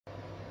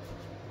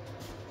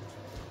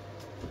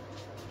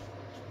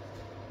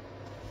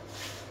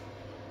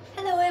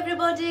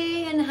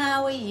everybody, and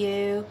how are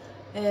you?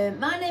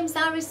 My name's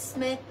Iris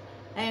Smith,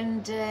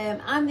 and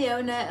I'm the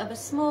owner of a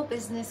small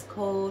business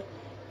called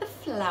The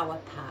Flower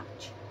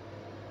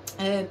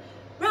Patch.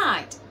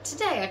 Right,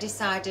 today I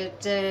decided,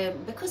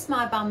 because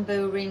my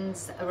bamboo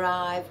rings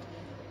arrived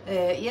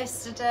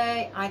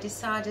yesterday, I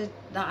decided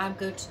that I'm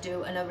going to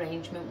do an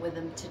arrangement with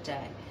them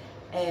today.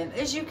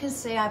 As you can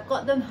see, I've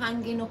got them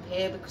hanging up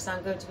here because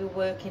I'm going to be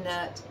working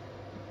at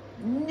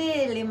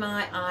nearly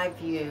my eye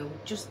view,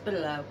 just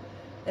below.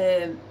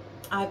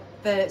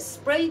 I've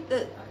sprayed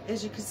the,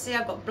 as you can see,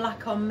 I've got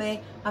black on me.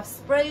 I've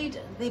sprayed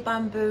the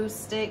bamboo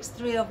sticks,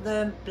 3 of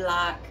them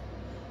black.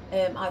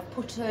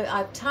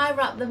 I've tie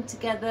wrapped them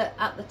together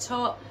at the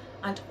top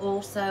and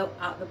also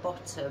at the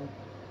bottom.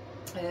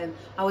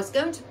 I was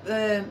going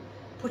to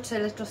put a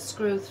little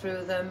screw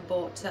through them,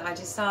 but I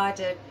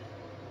decided,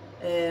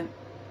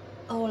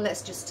 oh,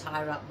 let's just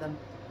tie wrap them.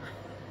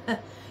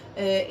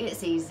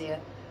 It's easier.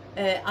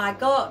 I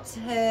got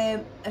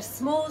a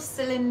small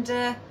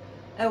cylinder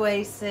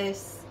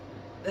Oasis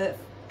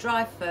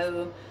dry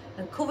foam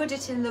and covered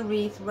it in the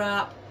wreath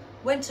wrap,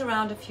 went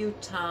around a few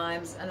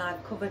times, and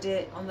I've covered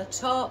it on the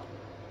top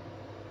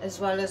as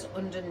well as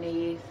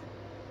underneath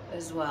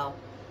as well.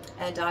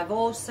 And I've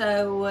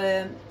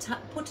also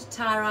put a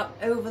tie wrap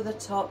over the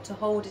top to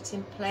hold it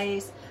in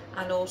place,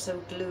 and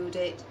also glued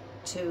it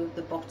to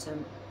the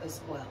bottom as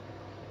well.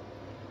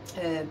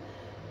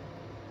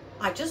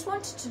 I just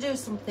wanted to do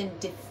something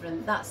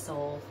different, that's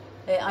all.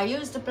 I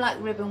used a black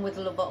ribbon with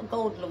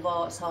gold love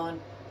arts on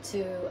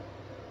to,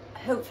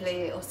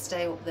 hopefully it'll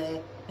stay up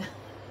there.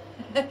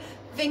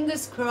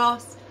 Fingers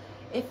crossed.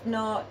 If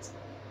not,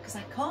 because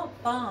I can't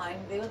find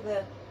the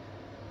other,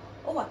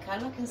 oh I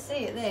can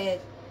see it there,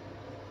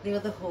 the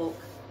other hook.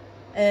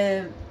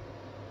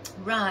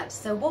 Right,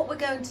 so what we're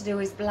going to do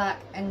is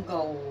black and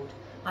gold.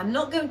 I'm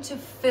not going to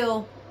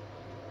fill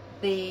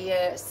the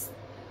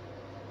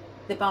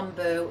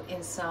bamboo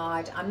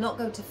inside. I'm not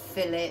going to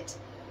fill it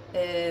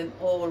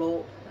all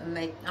up and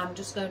make, I'm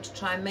just going to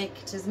try and make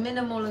it as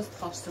minimal as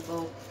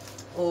possible,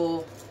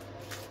 or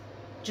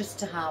just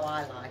to how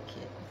I like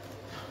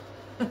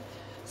it.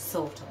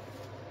 Sort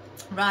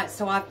of. Right,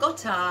 so I've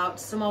got out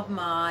some of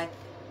my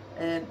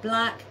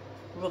black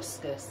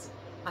Ruscus.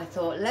 I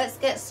thought, let's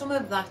get some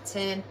of that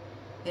in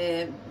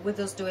with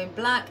us doing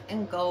black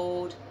and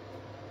gold,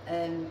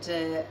 and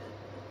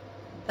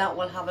that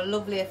will have a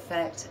lovely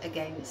effect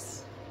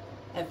against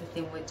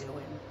everything we're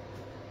doing.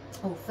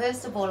 Oh,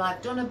 first of all,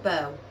 I've done a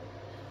bow.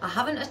 I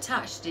haven't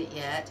attached it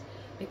yet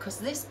because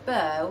this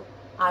bow,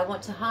 I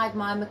want to hide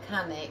my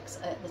mechanics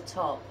at the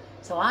top,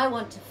 so I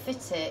want to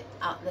fit it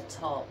at the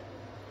top.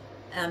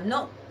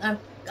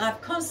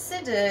 I've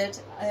considered,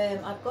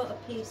 I've got a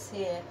piece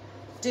here,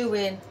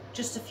 doing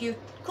just a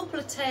couple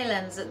of tail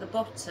ends at the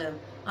bottom.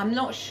 I'm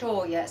not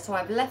sure yet, so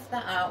I've left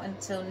that out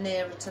until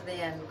nearer to the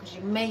end because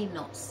you may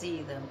not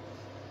see them.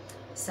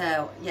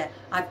 So yeah,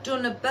 I've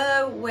done a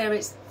bow where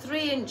it's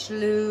 3-inch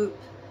loop,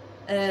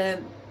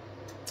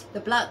 the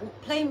black,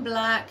 plain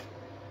black,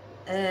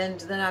 and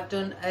then I've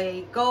done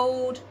a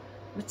gold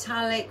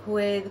metallic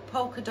with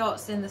polka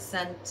dots in the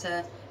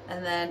center,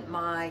 and then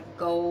my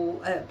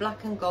gold,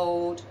 black and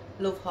gold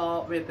love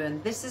heart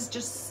ribbon. This is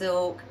just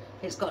silk,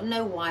 it's got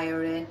no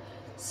wiring,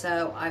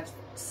 so I've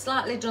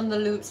slightly done the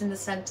loops in the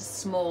center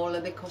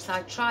smaller because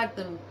I tried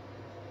them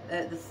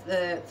at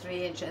the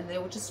 3-inch and they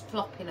were just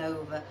flopping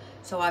over,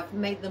 so I've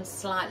made them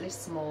slightly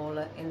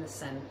smaller in the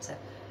center,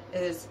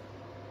 as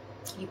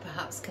you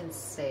perhaps can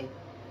see.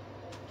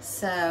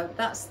 So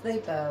that's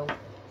the bow.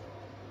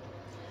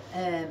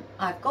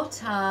 I've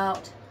got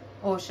out,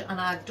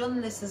 and I've done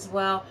this as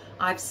well,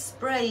 I've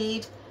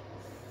sprayed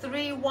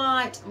 3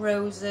 white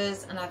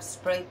roses and I've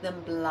sprayed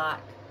them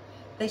black.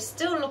 They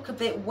still look a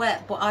bit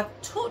wet, but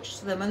I've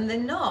touched them and they're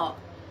not,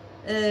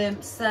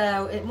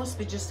 so it must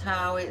be just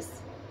how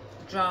it's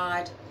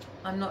dried,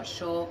 I'm not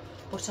sure,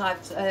 but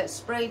I've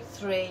sprayed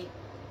 3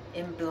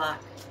 in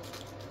black.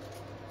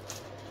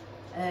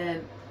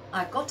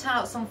 I got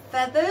out some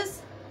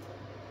feathers,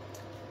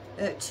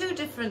 2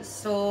 different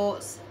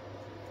sorts.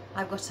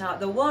 I've got out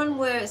the one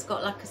where it's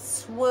got like a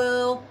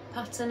swirl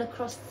pattern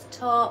across the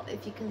top,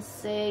 if you can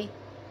see.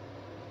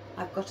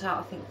 I've got out,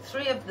 I think,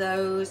 3 of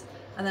those,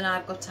 and then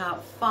I've got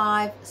out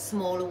 5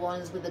 smaller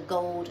ones with a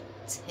gold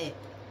tip.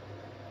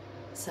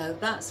 So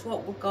that's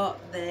what we've got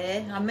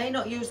there. I may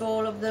not use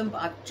all of them,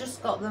 but I've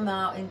just got them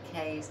out in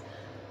case.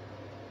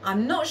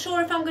 I'm not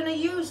sure if I'm going to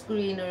use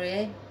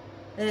greenery,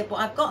 but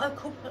I've got a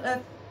couple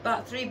of,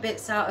 about 3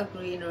 bits out of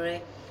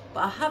greenery,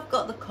 but I have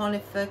got the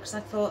conifer because I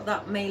thought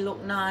that may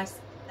look nice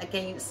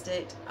against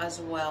it as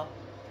well.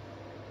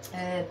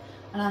 And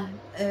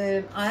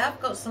I have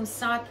got some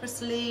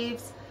cypress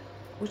leaves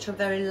which are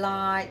very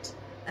light,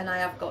 and I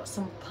have got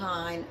some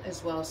pine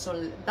as well,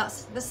 so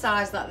that's the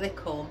size that they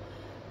come.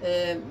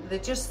 They're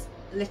just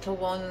little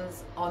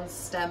ones on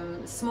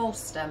stems, small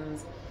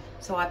stems,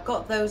 so I've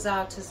got those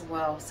out as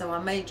well, so I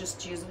may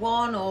just use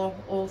 1 or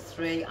all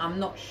 3, I'm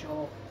not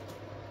sure,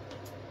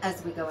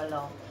 as we go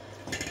along.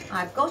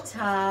 I've got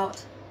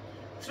out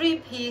 3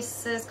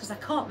 pieces because I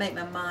can't make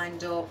my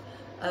mind up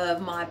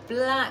of my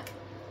black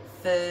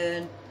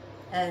fern,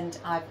 and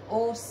I've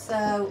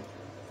also,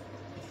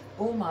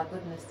 oh my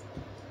goodness,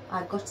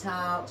 I got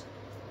out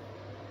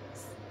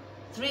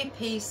 3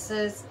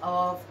 pieces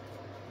of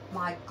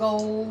my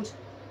gold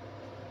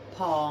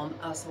palm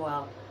as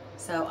well.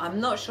 So I'm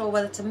not sure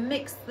whether to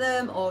mix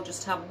them or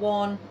just have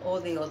one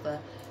or the other.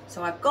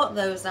 So I've got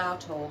those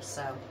out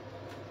also.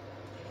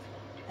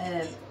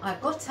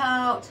 I've got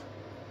out,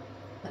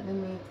 let me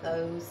move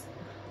those,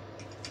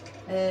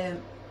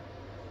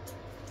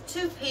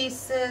 2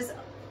 pieces,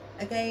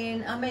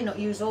 again I may not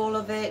use all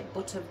of it,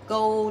 but of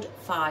gold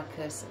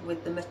ficus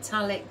with the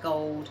metallic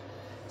gold.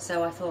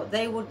 So I thought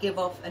they would give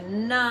off a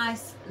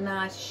nice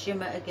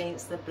shimmer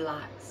against the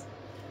blacks.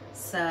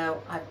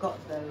 So I've got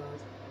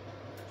those.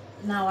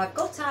 Now I've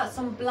got out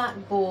some black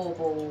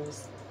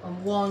baubles,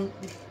 and one,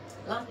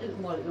 well,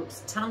 it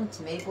looks tan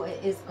to me, but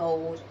it is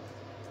gold.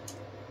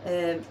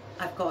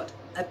 I've got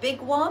a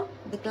big one,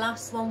 the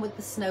glass one with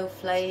the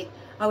snowflake.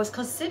 I was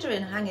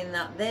considering hanging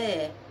that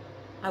there.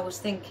 I was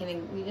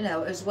thinking, you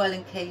know, as well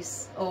in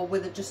case, or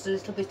with just a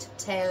little bit of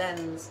tail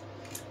ends.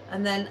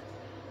 And then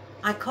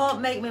I can't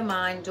make my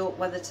mind up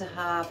whether to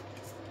have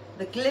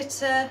the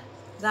glitter,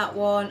 that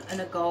one, and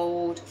a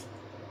gold,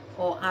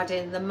 or add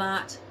in the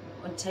matte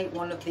and take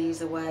one of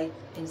these away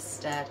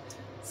instead.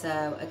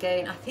 So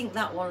again, I think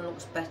that one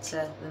looks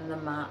better than the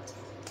matte.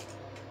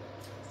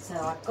 So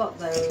I've got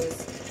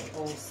those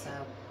also.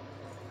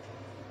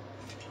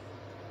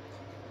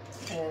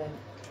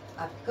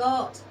 I've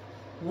got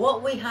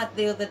what we had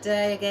the other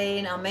day.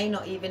 Again, I may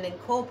not even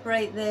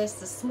incorporate this,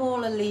 the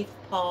smaller leaf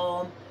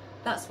palm.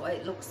 That's what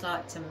it looks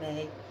like to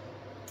me.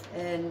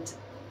 And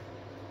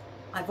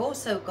I've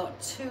also got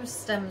 2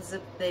 stems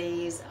of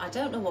these. I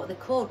don't know what they're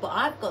called, but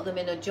I've got them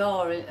in a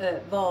jar,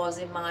 vase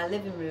in my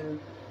living room.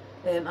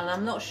 And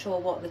I'm not sure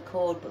what they're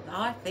called, but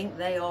I think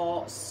they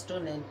are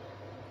stunning.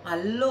 I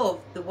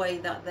love the way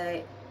that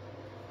they're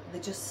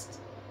just,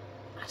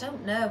 I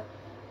don't know,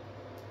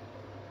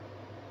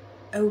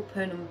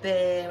 open and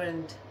bare,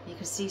 and you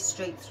can see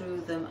straight through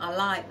them. I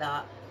like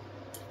that.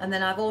 And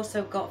then I've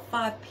also got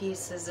 5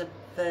 pieces of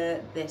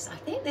this. I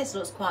think this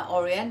looks quite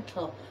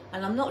oriental,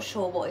 and I'm not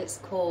sure what it's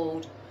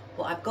called,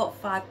 but I've got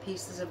 5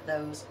 pieces of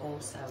those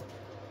also.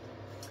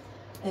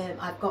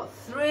 I've got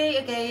 3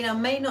 again. I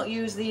may not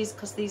use these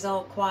because these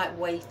are quite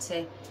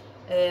weighty.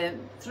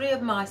 3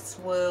 of my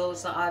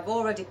swirls that I've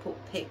already put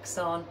picks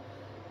on,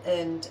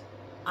 and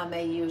I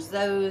may use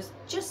those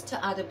just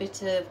to add a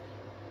bit of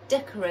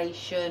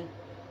decoration,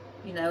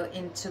 you know,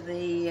 into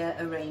the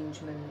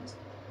arrangement.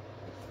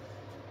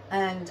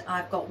 And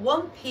I've got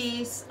 1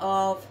 piece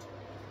of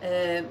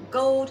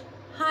gold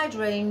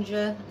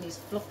hydrangea, and he's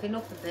fluffing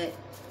up a bit,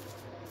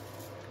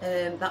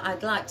 that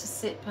I'd like to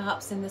sit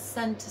perhaps in the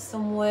centre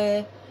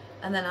somewhere.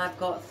 And then I've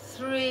got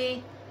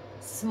 3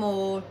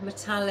 small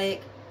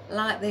metallic,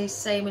 like the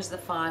same as the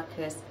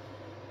ficus,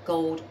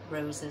 gold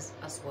roses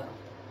as well.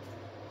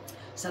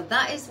 So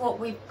that is what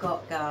we've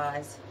got,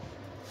 guys.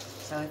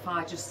 So if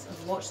I just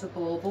watch the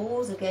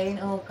baubles again,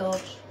 oh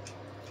gosh.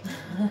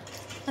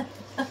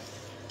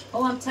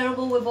 Oh, I'm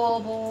terrible with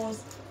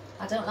baubles.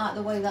 I don't like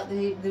the way that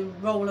they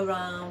roll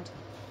around.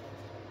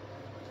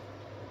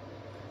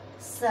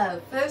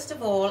 So first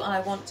of all, I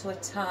want to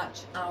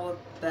attach our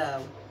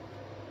bow.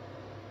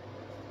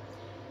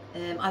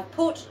 I've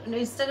put,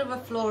 instead of a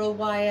floral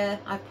wire,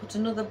 I've put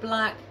another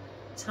black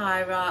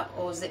tie wrap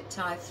or zip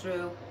tie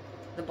through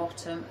the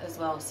bottom as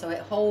well, so it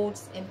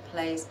holds in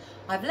place.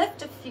 I've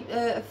left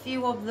a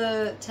few of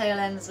the tail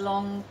ends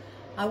long.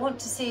 I want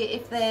to see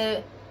if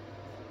they're,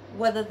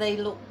 whether they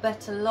look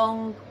better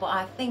long, but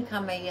I think I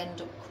may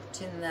end up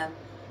cutting them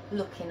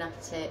looking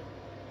at it.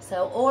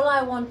 So all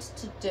I wanted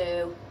to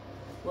do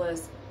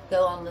was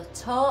go on the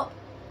top,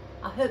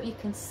 I hope you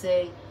can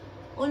see,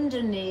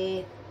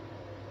 underneath,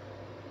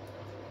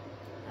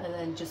 and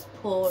then just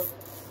pull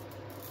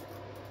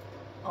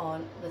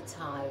on the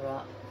tie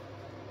wrap,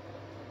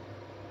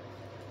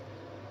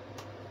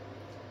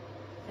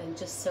 and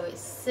just so it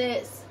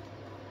sits.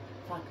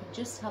 If I can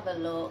just have a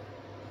look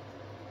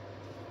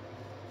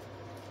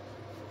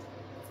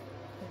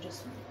and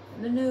just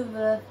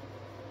maneuver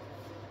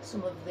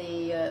some of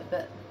the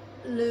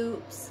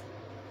loops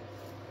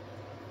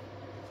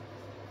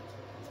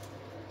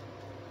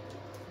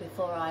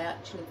before I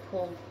actually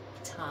pull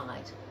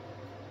tight.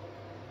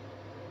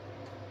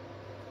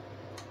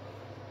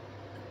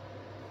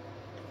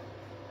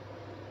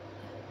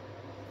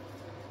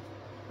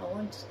 I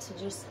wanted to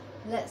just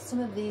let some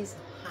of these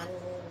hang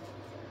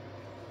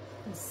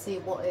and see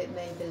what it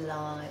may be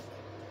like.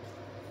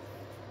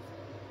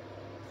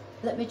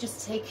 Let me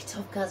just take it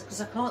off, guys,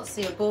 because I can't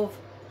see above.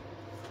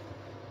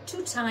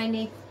 Too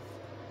tiny.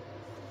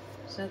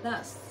 So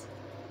that's,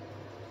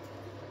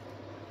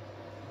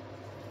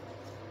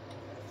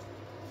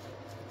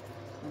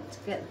 I want to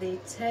get the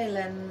tail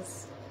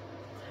ends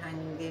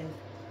hanging.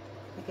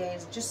 Again,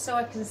 just so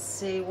I can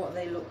see what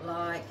they look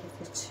like.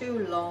 If they're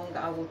too long,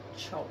 I will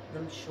chop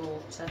them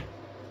shorter.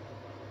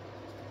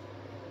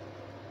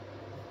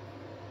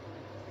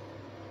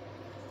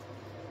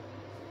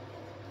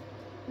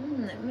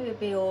 It may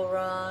be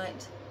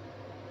alright.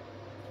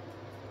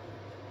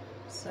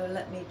 So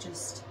let me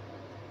just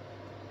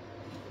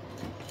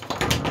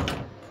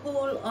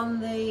pull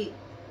on the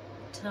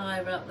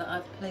tie wrap that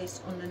I've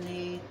placed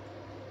underneath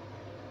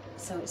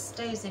so it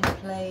stays in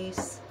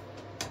place.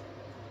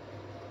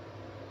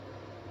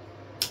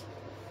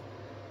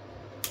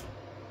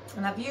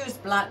 And I've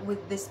used black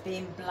with this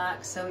being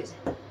black, so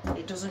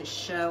it doesn't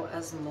show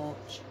as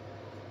much.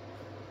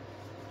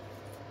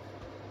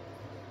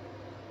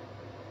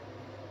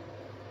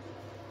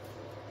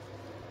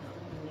 That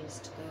one needs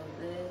to go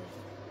there.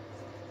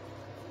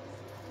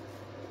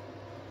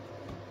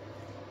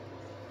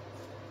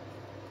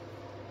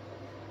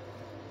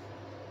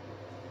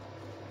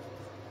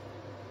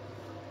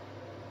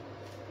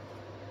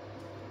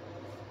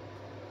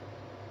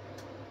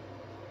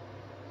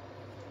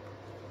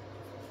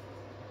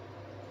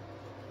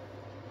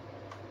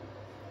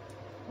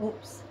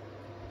 Oops.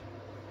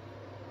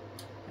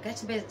 I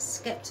get a bit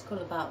skeptical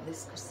about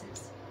this because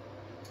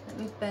let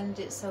me bend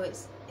it so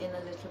it's in a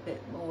little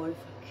bit more if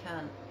I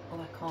can.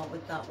 Oh, I can't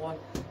with that one.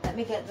 Let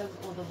me get the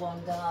other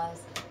one,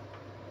 guys.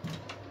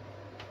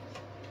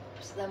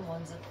 So them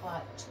ones are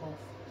quite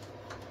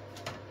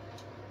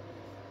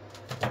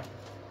tough.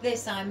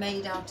 This I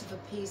made out of a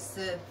piece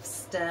of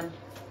stem.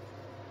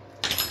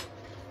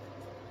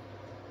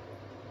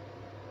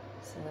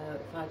 So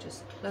if I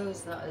just close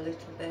that a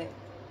little bit,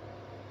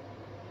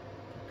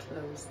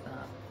 close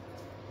that,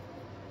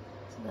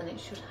 so then it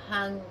should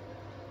hang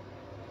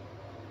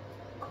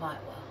quite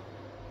well.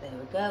 There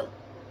we go.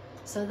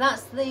 So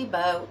that's the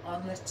bow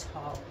on the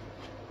top.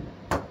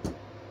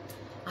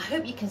 I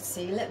hope you can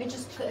see. Let me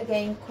just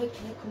again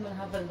quickly come and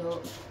have a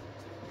look.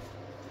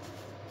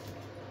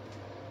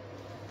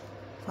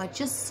 If I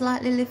just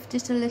slightly lift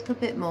it a little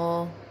bit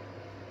more,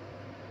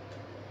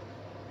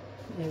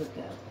 there we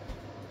go.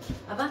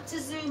 I've had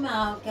to zoom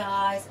out,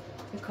 guys,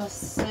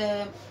 because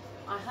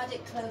I had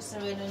it closer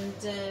in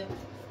and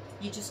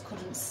you just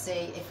couldn't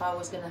see if I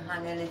was going to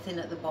hang anything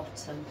at the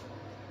bottom.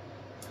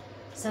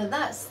 So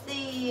that's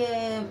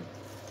the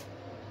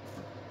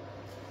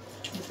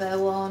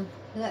bow on.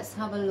 Let's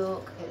have a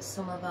look at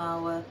some of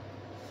our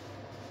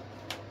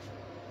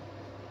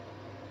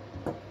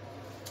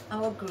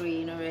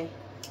greenery.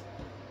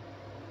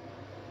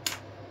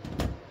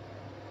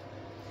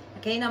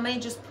 Again, I may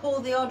just pull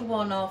the odd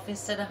one off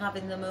instead of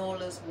having them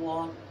all as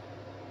one.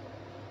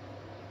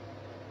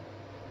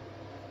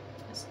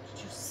 Let's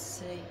just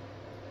see.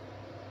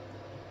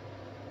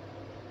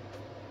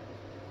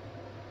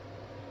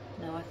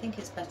 No, I think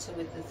it's better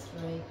with the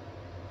 3.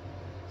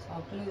 So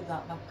I'll glue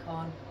that back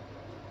on.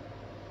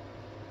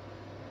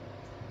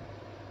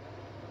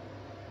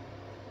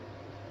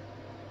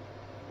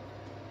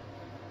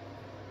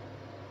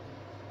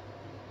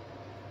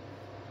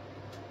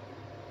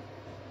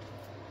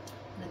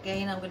 And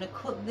again, I'm going to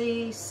cut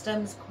the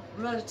stems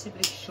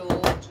relatively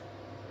short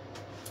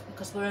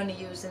because we're only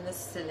using the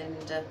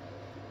cylinder.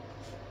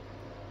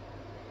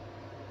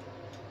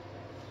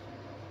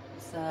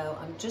 So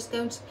I'm just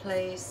going to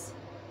place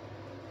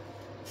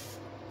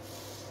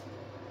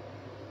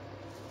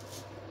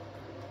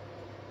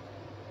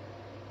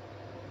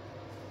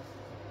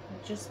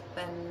and just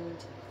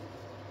bend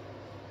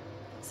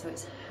so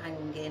it's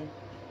hanging.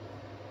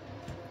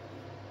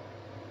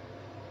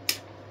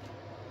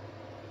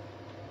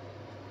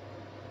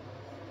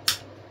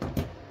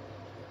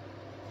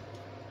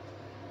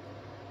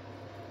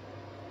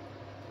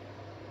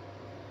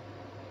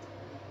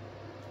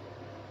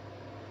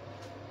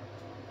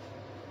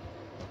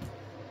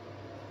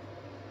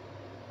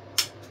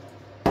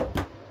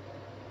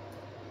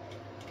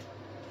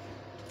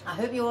 I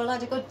hope you all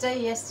had a good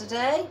day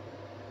yesterday.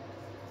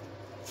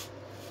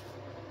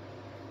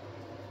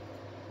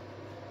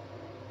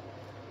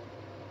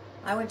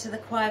 I went to the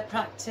choir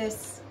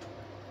practice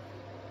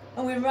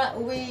and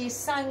we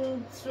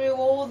sang through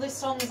all the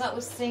songs that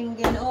was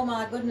singing. Oh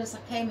my goodness, I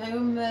came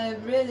home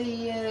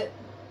really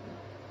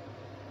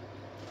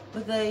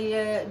with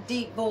a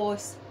deep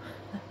voice.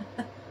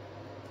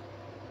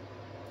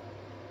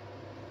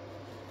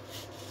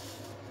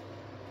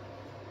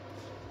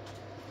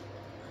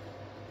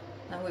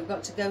 And we've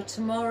got to go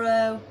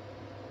tomorrow,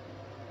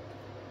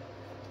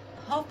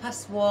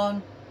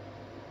 1:30,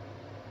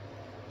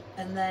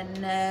 and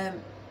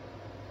then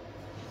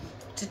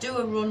to do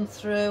a run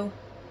through.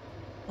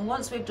 And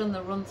once we've done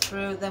the run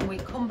through, then we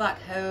come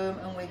back home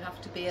and we have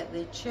to be at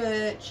the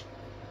church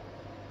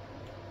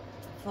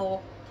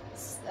for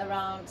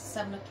around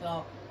 7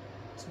 o'clock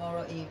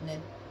tomorrow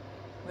evening,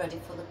 ready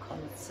for the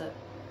concert.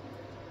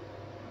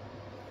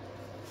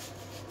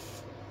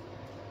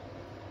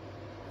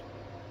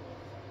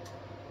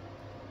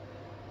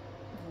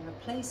 I'm going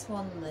to place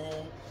one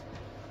there.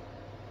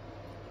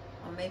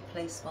 I may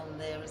place one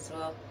there as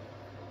well.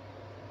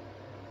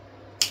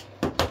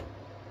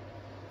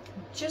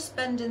 Just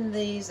bending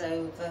these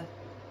over.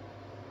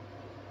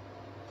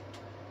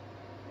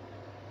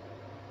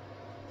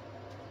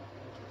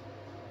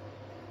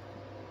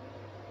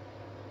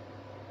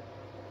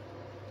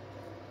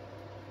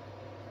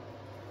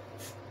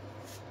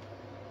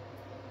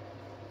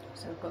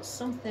 So I've got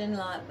something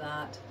like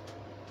that.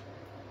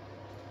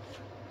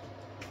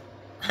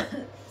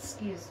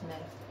 Excuse me.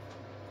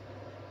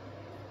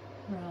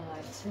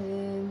 Right,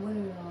 where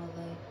are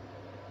they?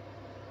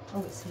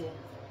 Oh, it's here.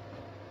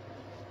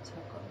 So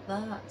I've got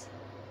that.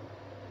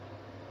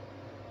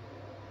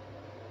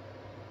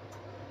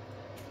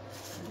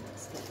 And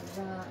let's get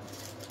that.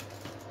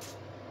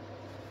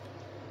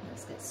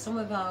 Let's get some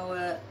of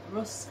our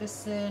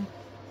ruscus in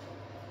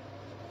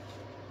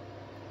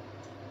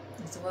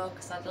as well,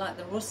 because I'd like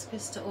the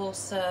ruscus to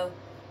also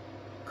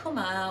come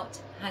out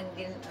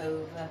hanging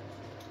over.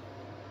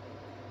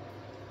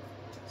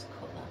 Let's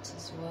cut that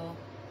as well.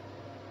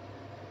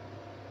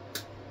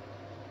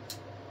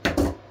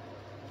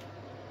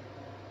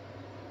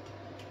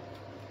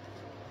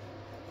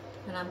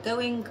 And I'm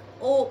going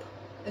up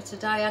at a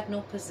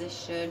diagonal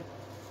position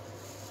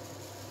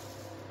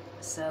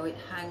so it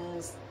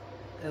hangs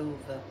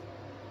over.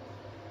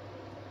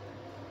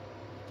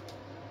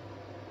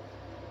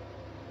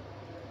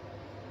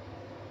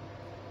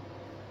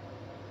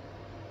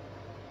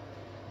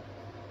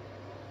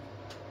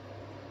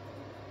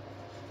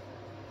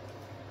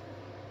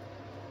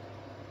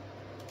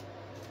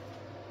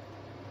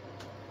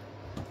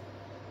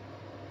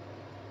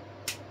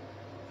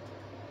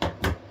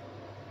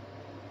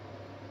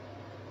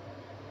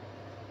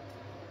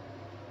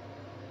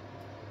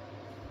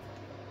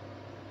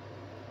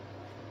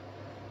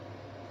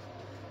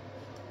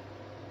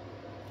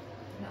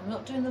 I'm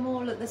not doing them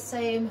all at the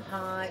same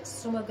height,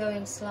 some are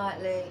going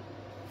slightly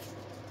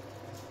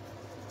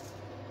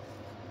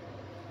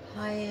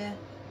higher.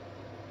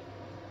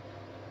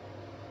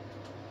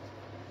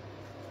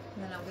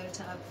 And then I'm going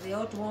to have the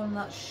odd one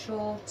that's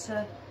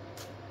shorter.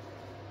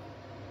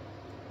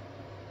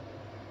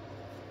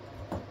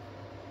 And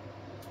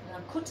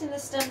I'm cutting the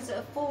stems at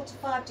a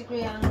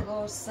 45-degree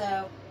angle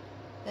so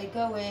they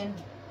go in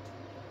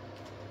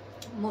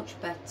much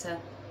better.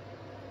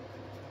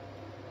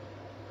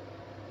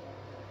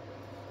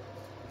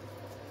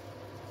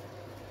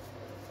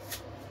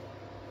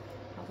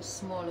 A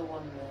smaller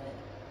one there.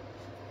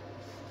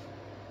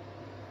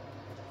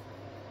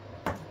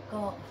 I've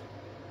got,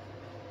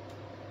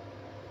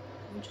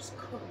 let me just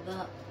cut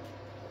that.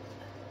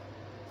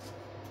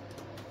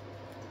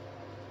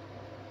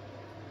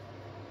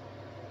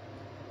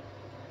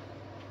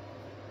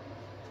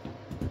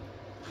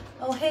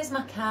 Oh, here's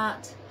my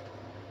cat.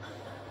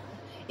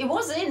 He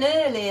was in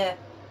earlier,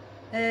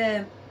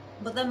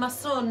 but then my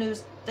son,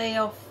 who's day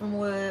off from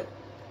work,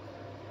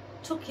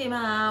 took him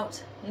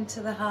out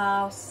into the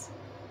house.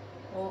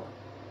 Oh,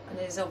 and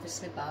he's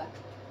obviously back.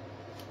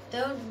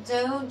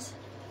 Don't.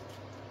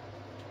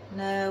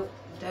 No,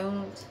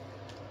 don't.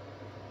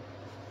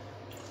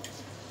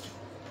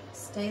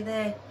 Stay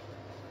there.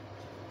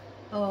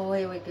 Oh,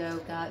 here we go,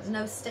 guys.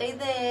 No, stay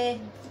there.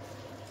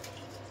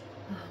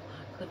 Oh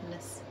my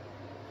goodness.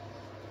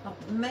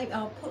 Maybe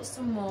I'll put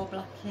some more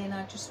black in.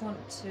 I just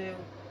want to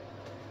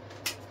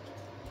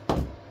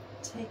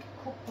take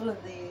a couple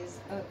of these,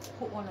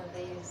 put one of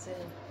these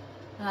in.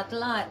 I'd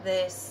like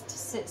this to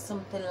sit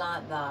something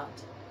like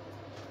that.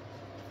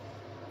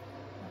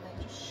 And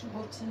then just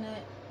shorten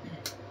it.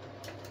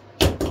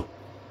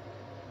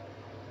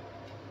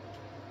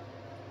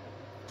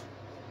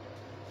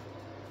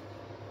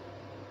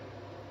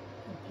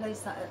 And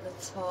place that at the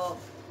top.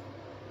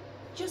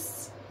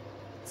 Just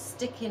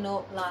sticking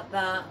up like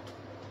that.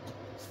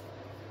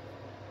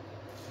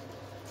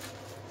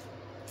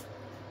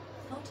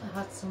 I thought I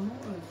had some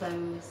more of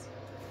those.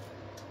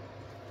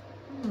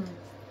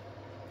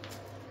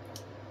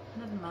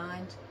 Never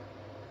mind.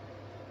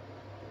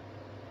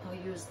 I'll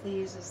use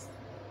these as,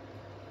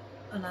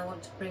 and I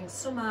want to bring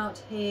some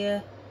out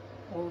here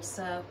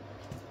also.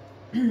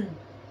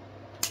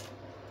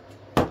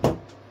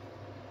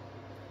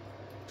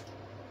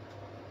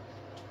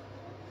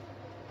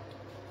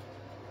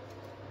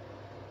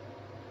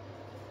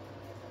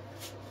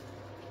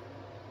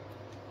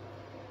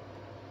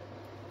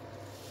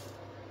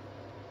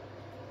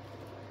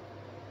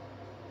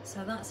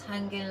 So that's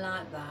hanging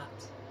like that.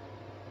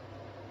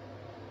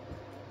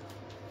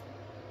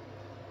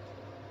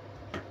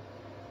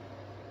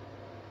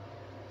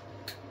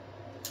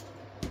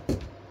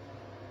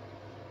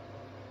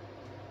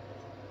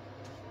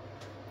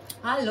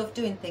 I love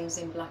doing things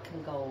in black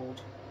and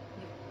gold.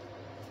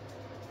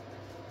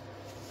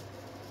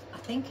 I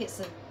think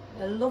it's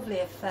a lovely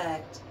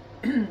effect.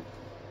 And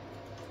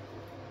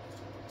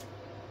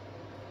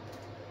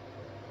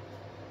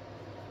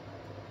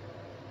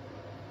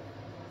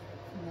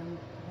then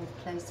we'll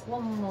place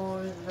one more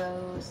of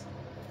those.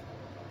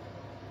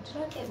 Did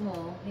I get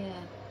more?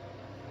 Yeah.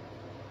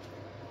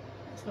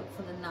 Let's look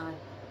for the knife,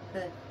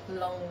 the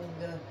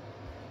longer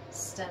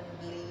stem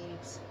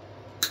leaves.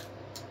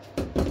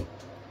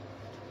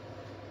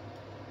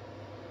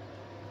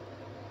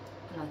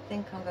 And I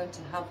think I'm going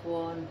to have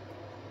one.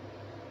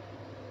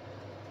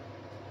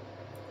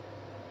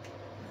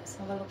 Let's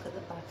have a look at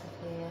the back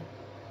of here.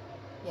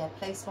 Yeah,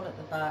 place one at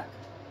the back.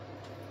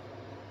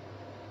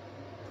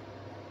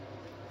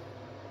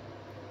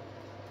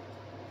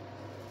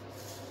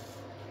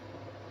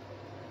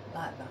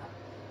 Like that.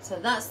 So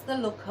that's the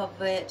look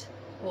of it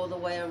all the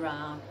way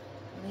around.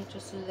 Let me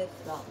just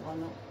lift that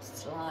one up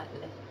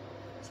slightly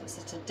so it's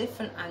at a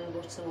different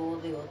angle to all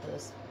the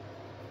others.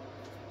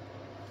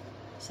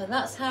 So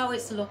that's how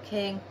it's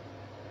looking,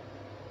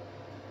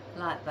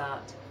 like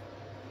that.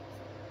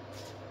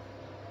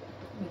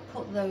 We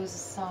put those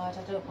aside,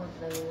 I don't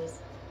want those.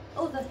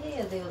 Oh, they're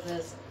here, the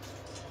others.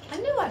 I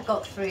knew I'd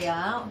got 3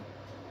 out.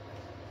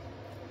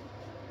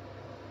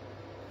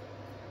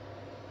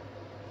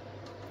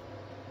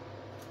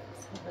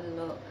 Let's have a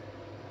look.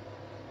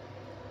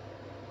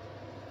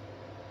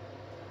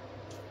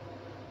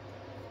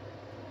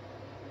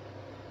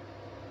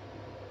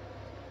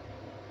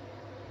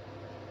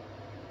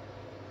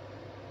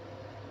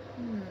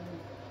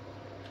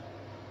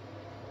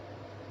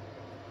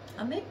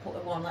 I may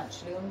put one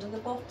actually under the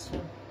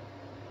bottom.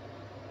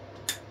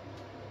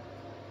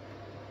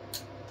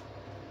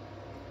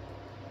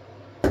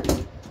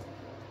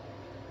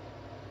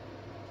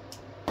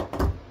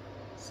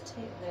 Let's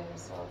take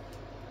those off.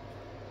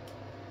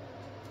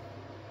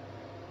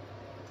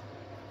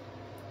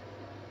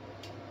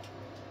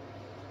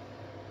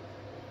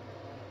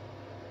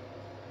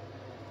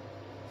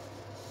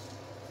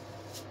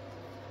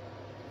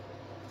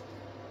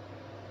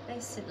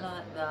 Place it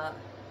like that.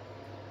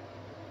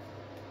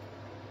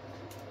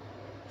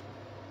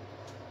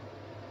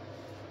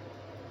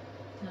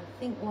 And I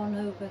think one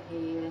over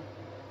here,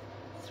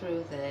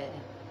 through there.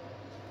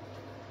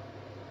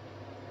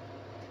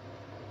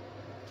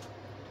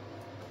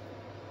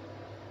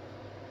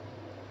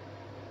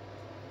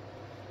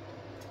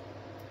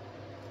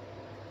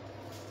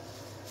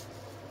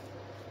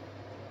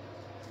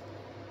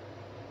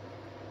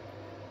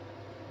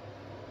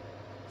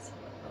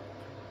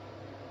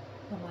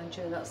 Oh, mind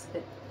you, that's a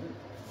bit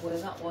where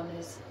that one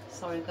is.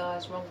 Sorry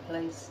guys, wrong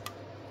place.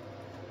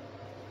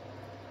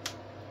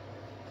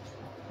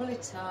 Pull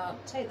it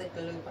out, take the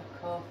glue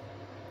back off.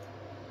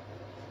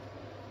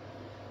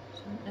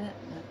 No,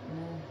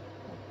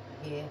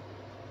 here.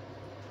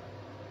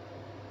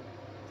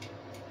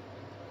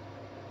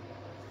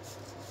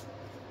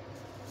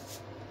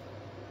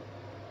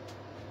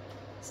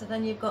 So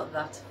then you've got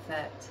that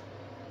effect.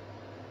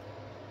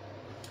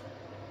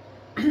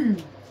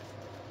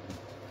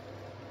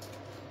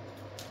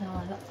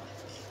 Now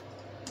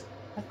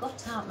I've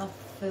got out my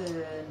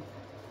fern.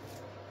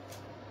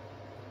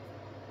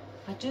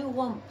 I do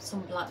want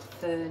some black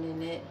fern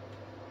in it.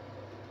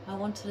 I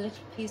want a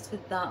little piece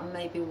with that and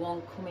maybe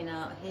one coming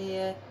out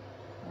here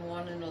and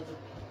one in another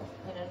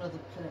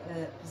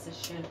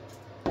position.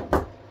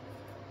 So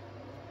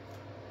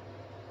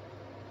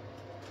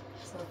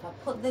if I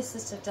put this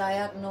as a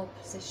diagonal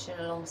position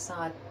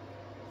alongside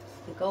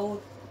the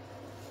gold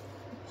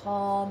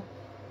palm,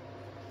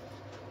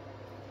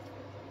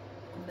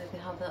 and maybe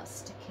have that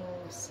sticking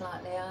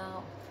slightly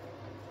out.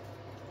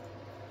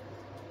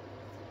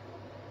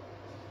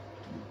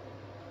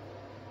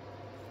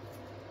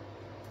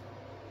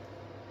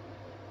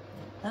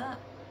 That.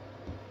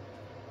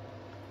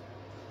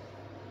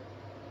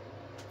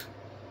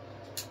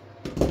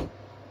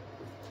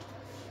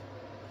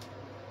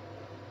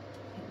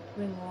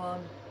 Bring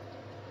one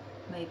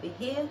maybe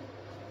here.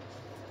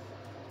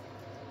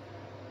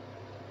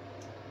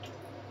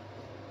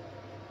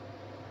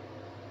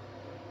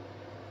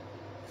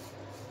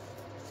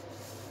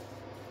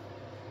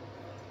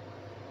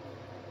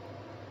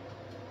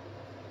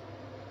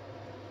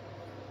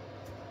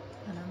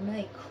 And I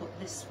may cut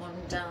this one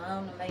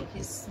down and make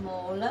it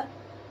smaller.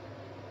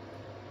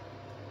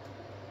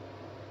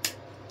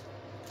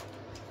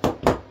 I'm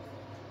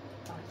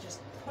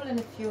just pulling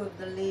a few of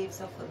the leaves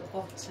off at the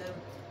bottom.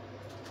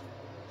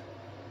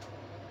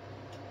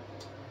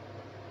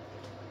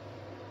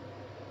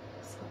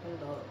 Let's have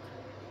a look.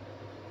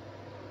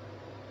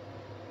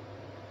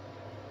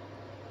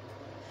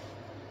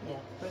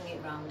 Yeah, bring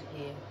it round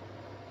here.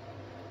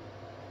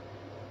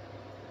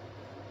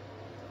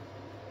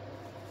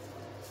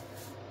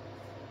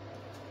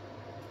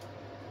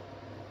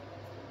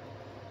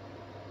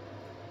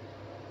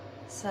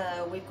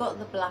 So we've got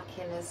the black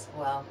in as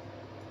well.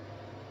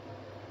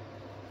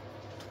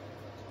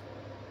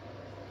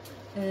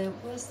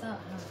 Where's that?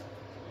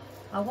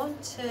 I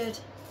wanted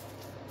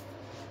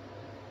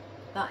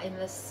that in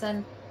the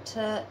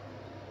centre,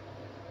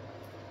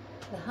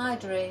 the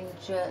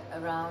hydrangea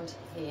around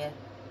here,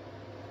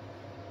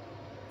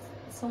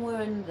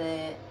 somewhere in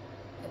there.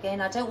 Again,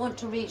 I don't want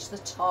to reach the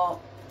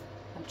top.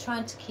 I'm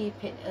trying to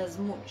keep it as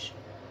much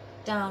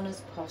down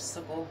as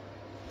possible.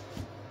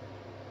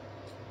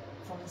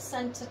 From the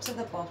centre to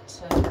the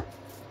bottom.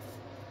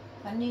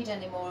 If I need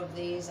any more of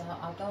these,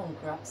 I'll go and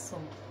grab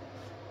some.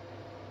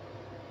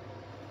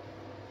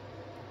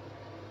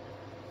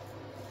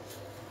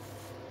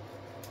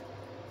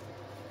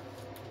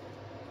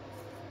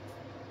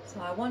 So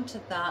I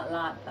wanted that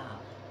like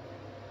that.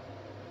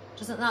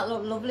 Doesn't that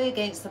look lovely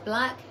against the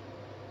black?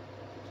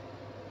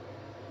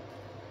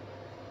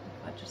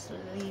 If I just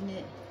lean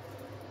it.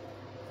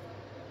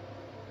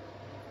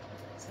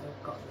 So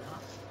I've got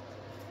that.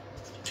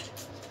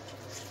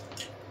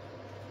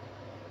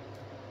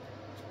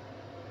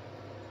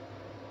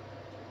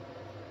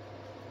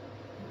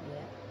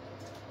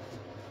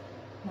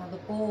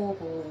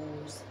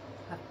 baubles.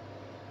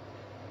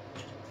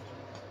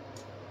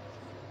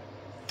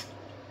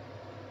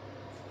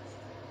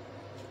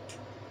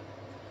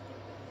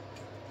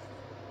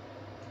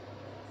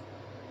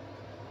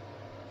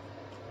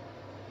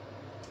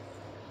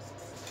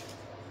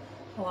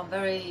 Oh, I'm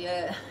very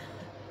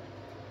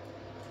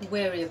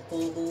wary of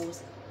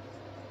baubles.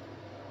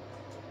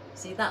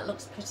 See, that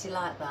looks pretty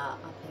like that,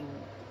 I think.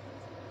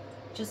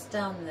 Just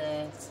down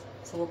there.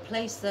 So we'll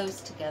place those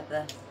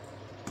together.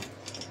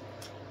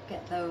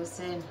 Get those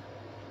in.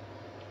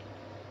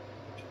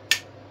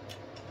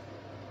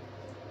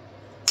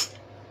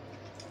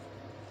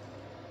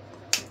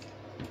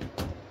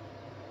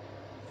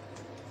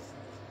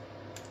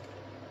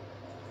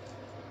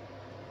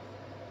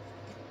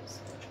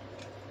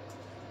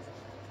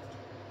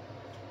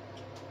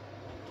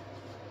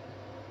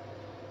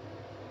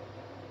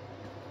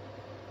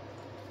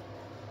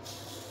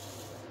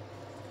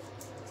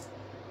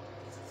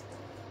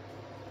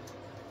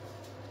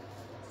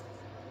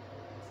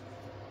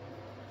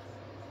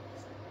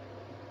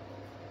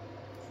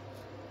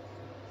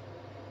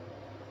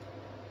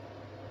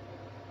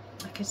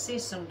 I can see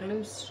some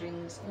glue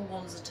strings, all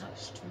ones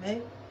attached to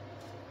me.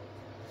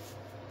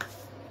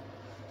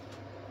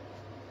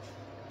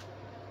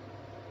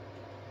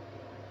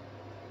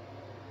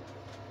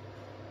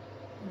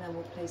 And then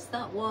we'll place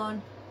that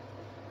one.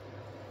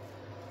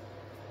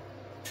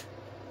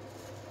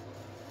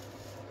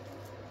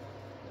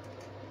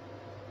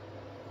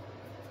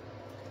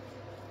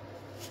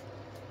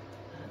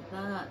 Like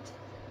that.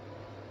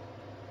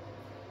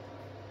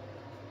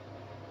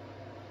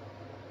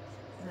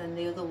 And then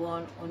the other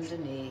one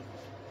underneath.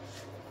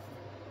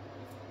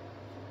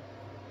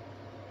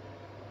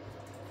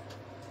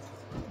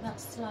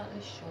 That's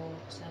slightly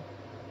shorter.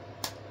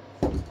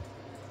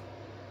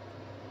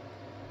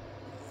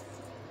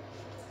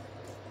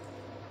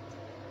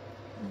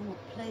 And we'll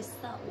place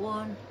that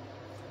one.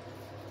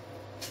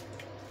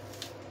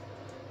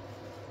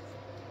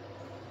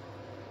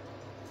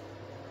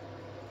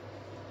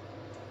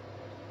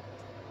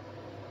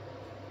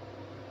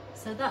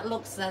 So that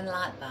looks then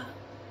like that.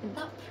 Isn't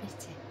that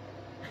pretty?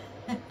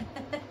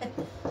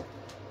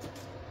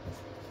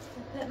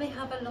 Let me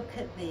have a look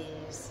at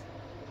these.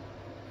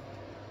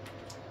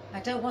 I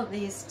don't want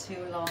these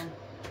too long.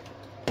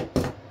 I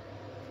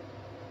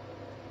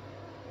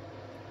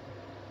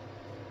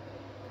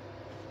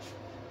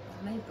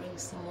may bring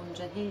some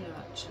under here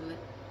actually.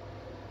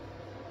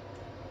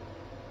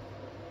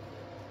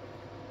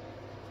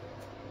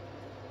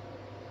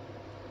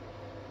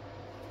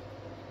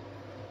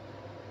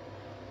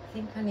 I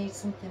think I need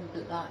something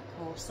black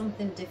or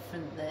something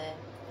different there.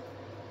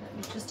 Let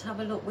me just have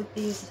a look with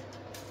these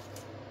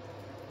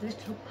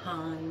little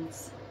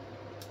pines.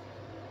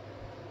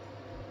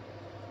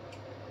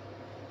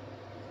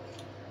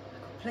 I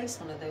could place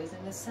one of those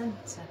in the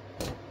centre.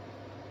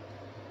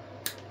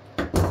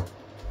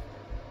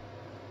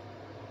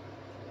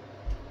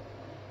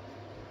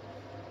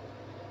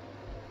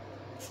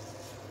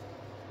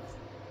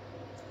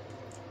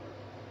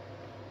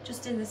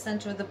 Just in the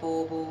centre of the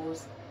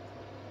baubles.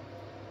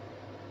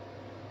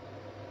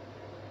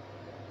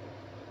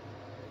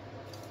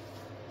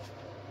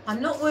 I'm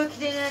not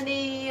working in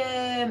any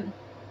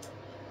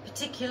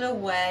particular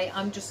way.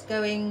 I'm just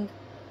going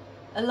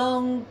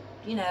along,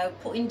 you know,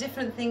 putting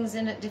different things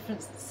in at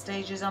different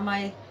stages. I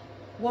may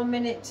 1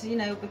 minute, you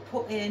know, be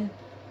putting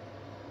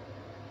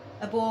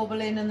a bauble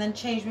in and then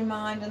change my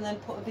mind and then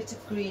put a bit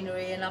of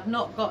greenery, and I've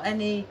not got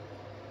any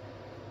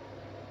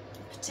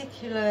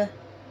particular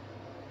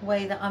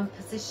way that I'm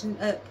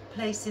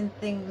placing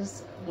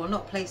things, well,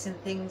 not placing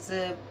things,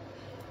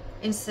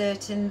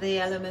 inserting the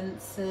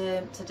elements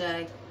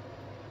today.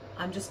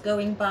 I'm just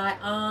going by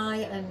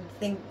eye and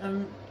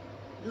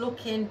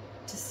looking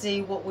to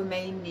see what we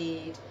may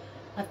need.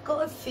 I've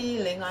got a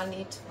feeling I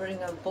need to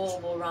bring a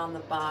bauble around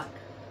the back,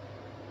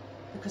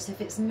 because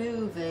if it's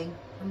moving,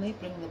 I may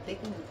bring the big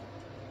one.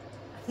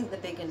 I think the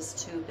big one's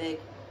too big.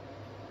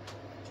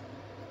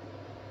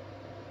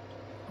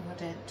 Oh, I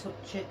didn't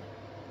touch it.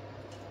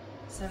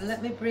 So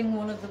let me bring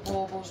one of the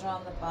baubles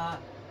around the back.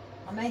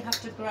 I may have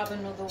to grab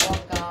another one,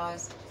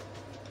 guys.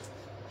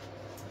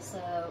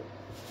 So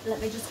let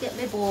me just get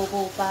my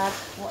bauble bag.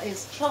 What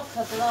is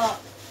chock-a-block?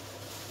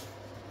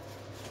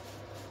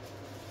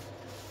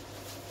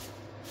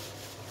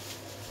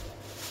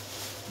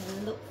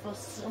 And look for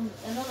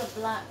another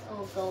black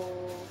or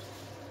gold.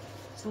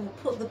 So we'll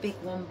put the big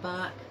one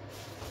back.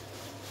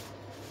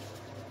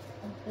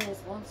 And there's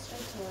one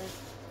straight away.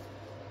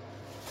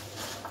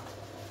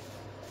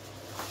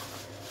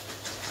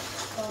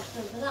 Oh,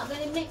 so there's that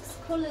many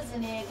mixed colours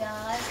in here,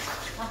 guys.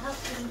 I have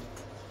to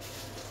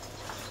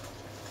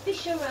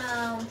fish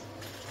around.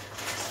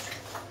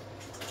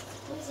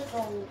 Where's a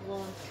gold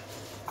one?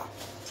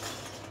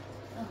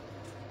 Oh,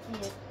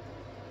 here.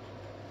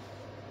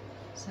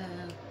 So,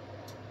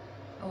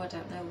 oh, I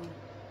don't know.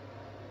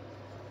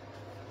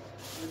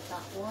 There's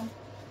that one.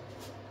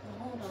 I'll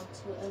hold on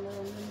to it a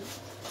moment.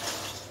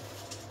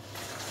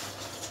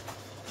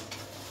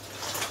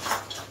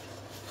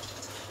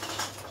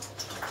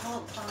 I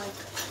can't find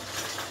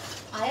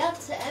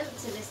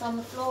this on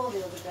the floor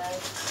the other day.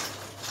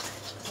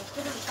 I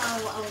couldn't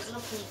find what I was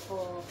looking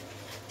for.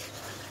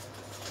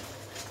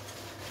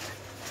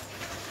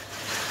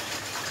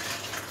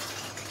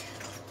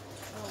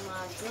 Oh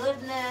my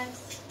goodness.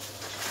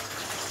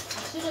 I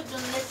should have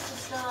done this to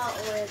start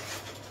with.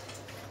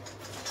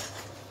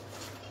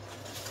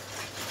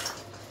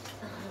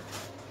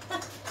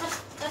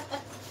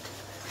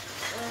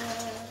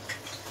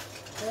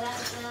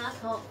 I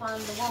can't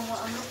find the one what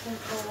I'm looking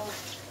for.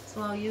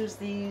 So I'll use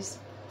these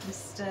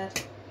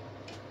instead.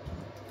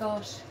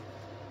 Gosh.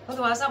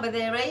 Otherwise I'll be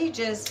there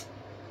ages.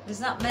 There's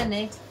that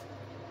many.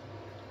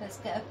 Let's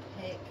get a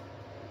pick.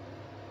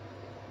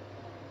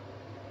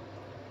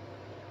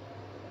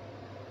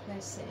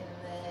 Place it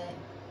in there.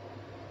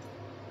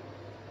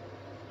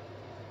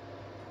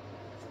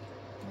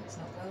 It's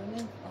not going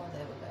in. Oh,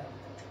 there we go.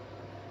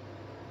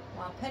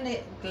 I'll pin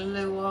it,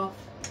 glue off.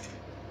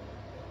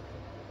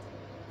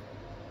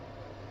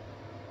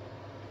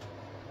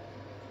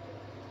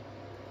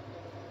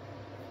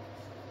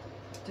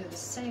 Do the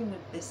same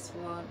with this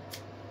one.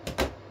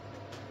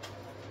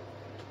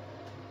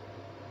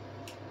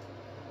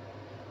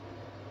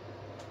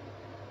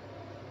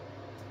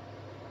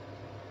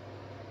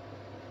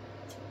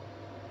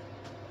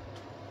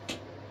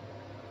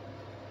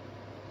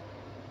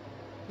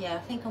 Yeah, I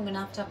think I'm going to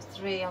have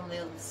 3 on the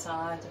other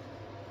side,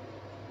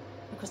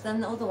 because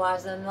then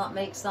otherwise then that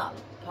makes that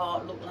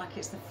part look like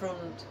it's the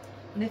front,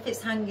 and if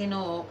it's hanging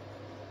up,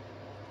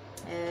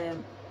 oh,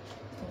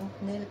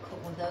 nearly cut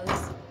one of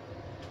those.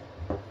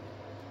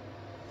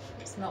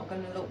 It's not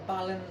going to look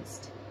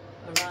balanced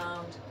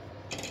around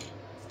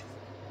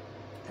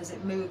as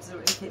it moves,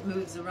 or if it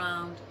moves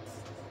around.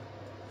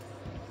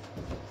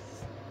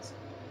 Let's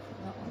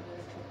put that one a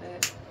little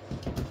bit.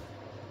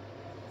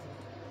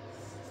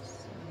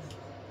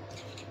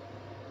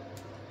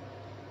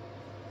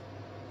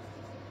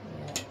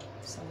 Yeah,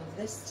 so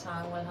this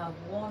time we'll have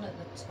one at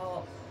the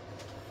top.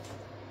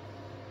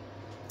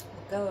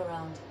 We'll go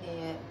around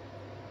here.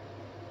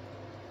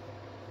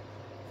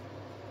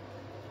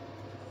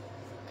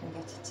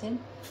 Get it in.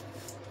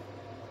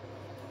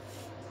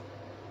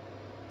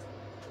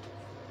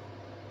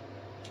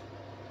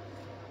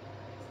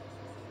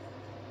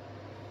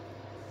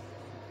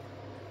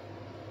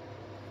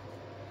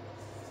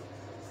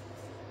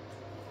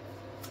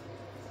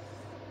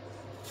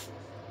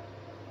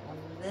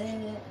 One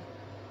there.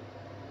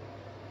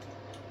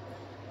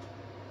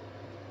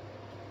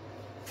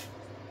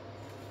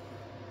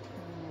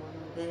 And one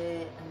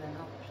there, and then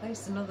I'll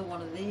place another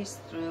one of these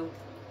through.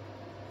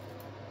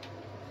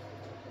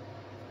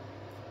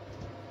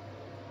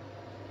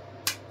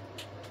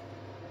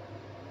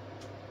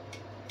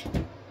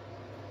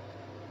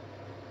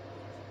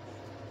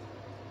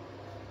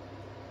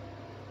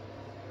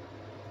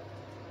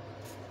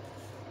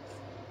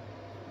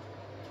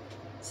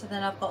 So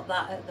then I've got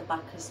that at the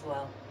back as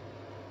well.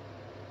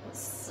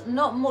 It's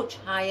not much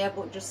higher,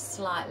 but just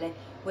slightly.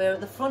 Where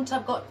at the front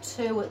I've got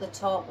 2 at the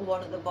top,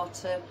 1 at the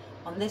bottom.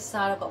 On this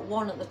side I've got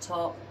 1 at the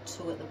top,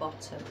 2 at the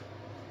bottom.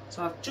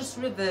 So I've just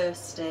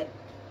reversed it.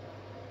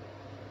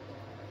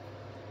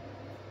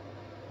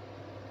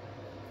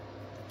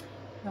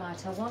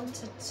 Right, I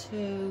wanted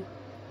to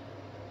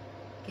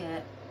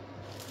get,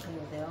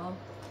 there they are.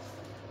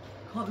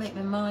 Can't make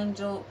my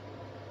mind up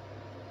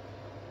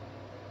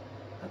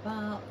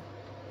about,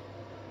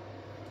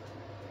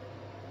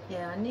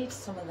 yeah, I need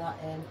some of that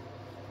in.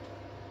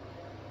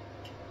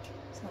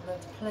 So I'm going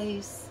to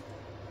place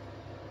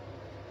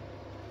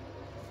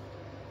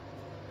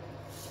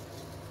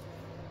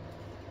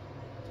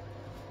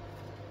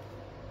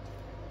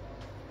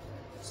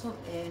some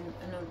in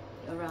and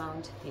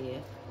around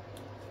here.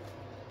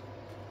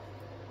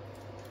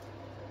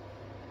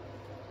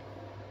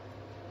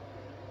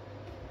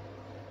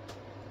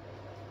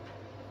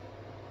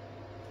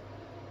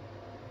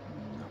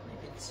 Not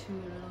maybe too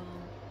long.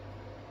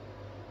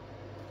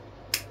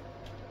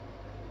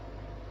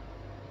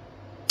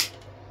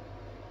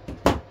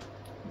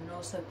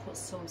 Also put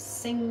some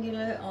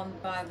singular on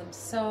by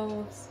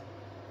themselves.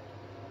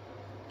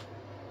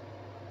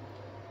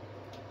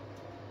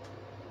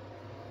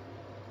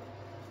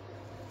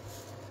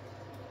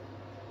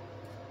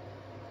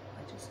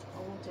 I just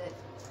hold it.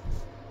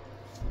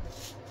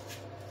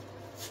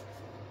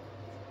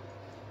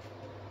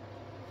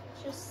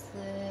 Just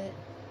there.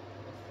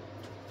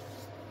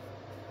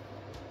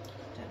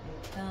 Don't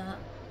need that.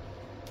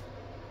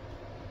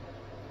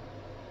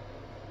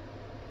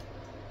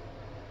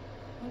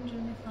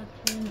 Wondering if I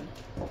can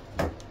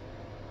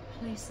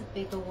place a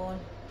bigger one.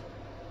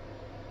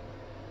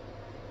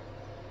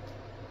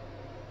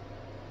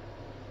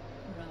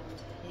 Around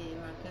here,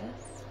 I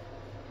guess.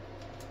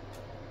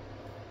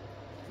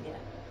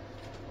 Yeah.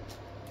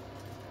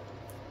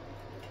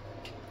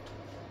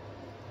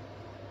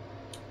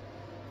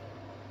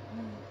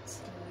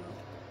 So,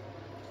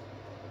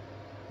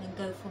 then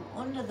go from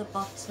under the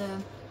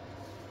bottom.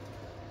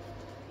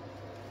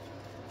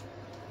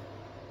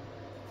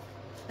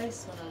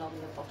 Place one along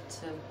the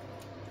bottom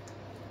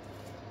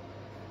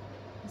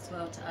as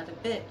well to add a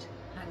bit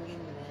hanging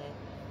there.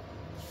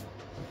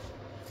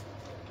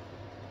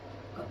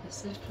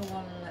 this little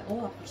one.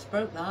 Oh, I just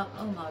broke that.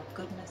 Oh my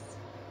goodness.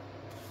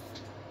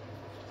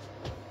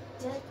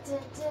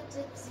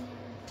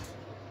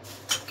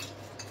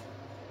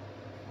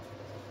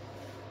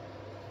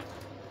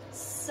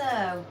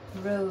 So,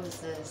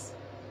 roses.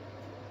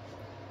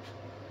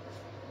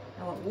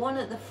 I want one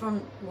at the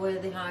front where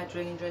the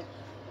hydrangea is.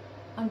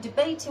 I'm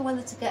debating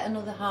whether to get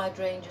another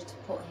hydrangea to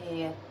put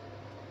here.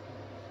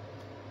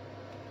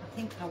 I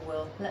think I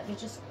will. Let me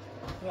just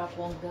grab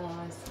one,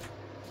 guys.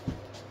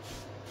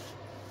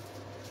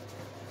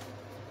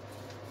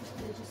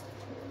 There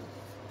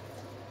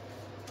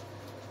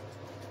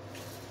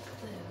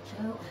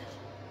we go.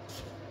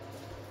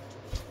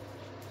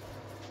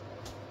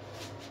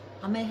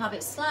 I may have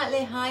it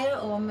slightly higher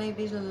or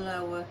maybe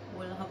lower.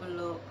 We'll have a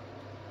look.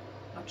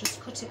 I'll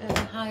just cut it at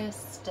a higher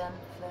stem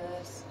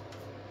first.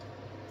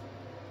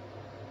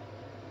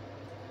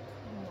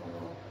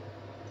 Oh.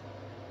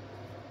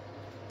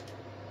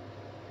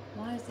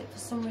 Why is it, for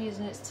some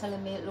reason it's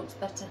telling me it looks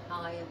better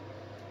higher?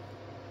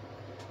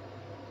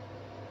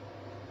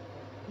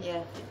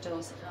 Yeah, it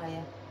does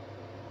higher.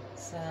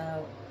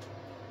 So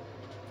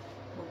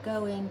we'll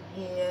go in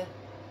here.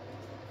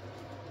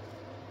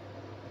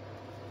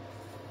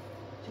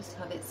 Just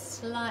have it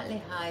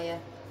slightly higher.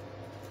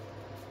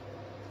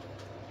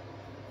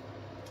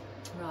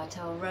 Right,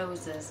 our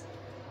roses.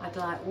 I'd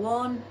like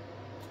one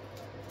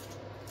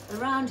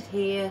around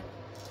here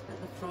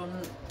at the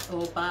front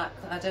or back.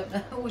 I don't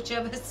know,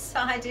 whichever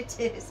side it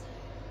is.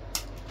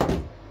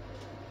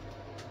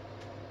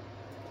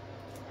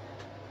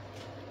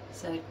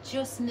 So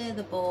just near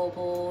the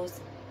baubles.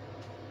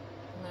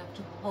 I'm going to have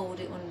to hold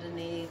it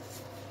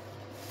underneath.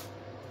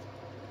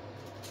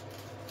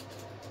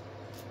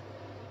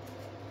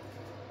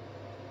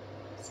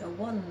 So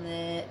one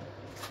there.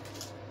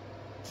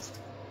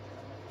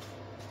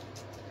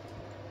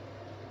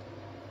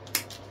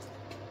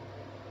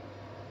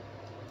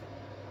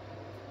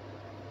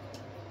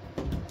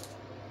 I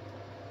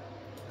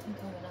think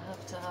I'm going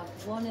to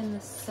have one in the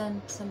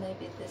centre,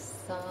 maybe this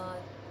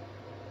side.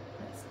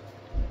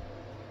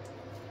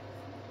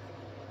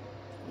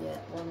 Yeah,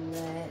 one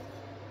there.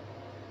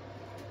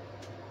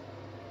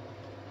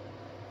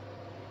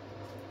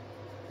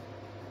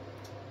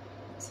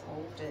 Let's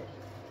hold it.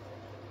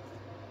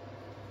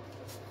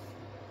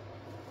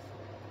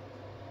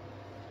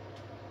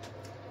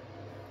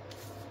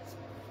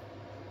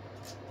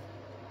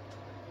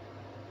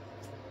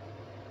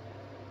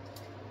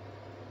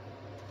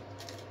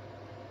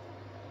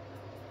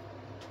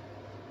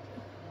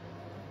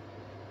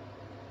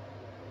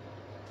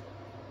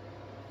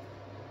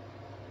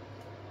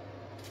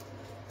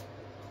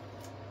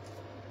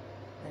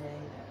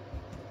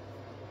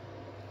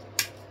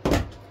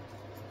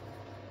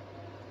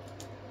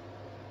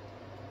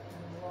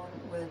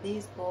 Where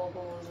these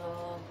baubles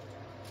are,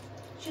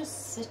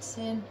 just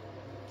sitting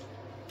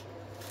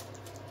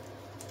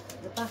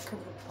at the back of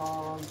the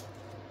palm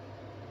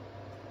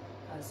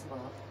as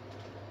well.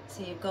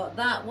 So you've got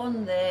that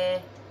one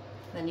there,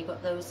 then you've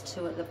got those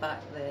two at the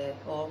back there,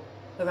 or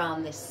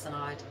around this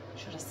side,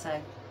 should I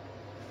say.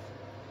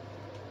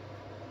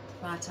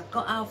 Right, I've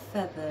got our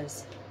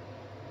feathers.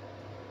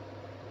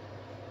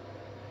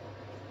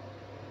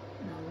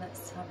 Now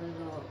let's have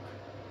a look.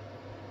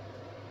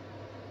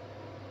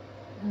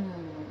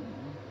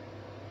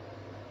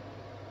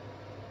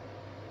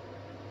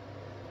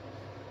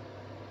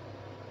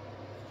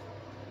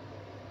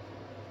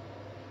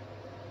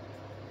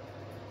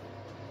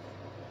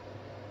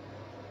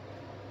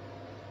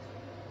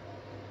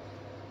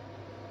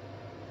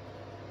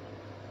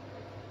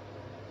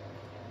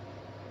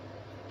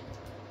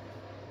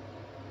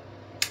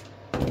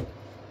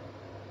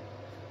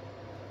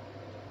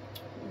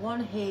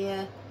 One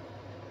here,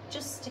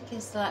 just sticking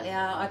slightly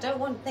out. I don't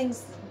want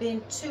things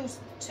being too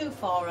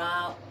far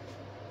out.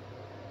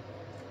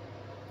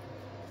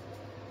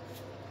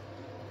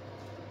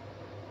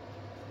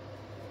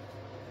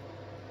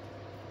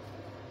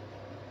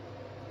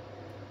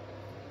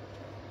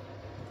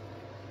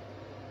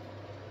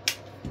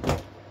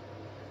 And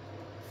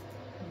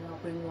I'll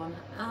bring one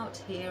out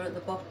here at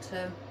the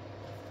bottom.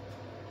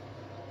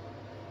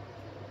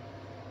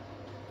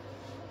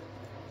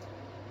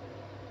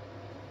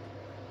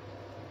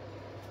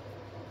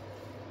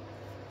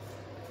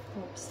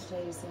 Oops,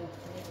 daisy,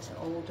 I need to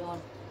hold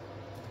on.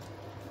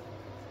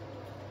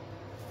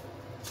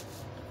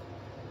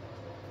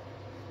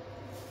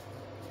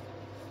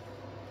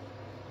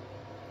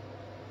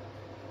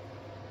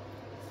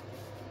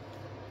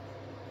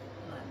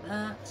 Like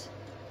that.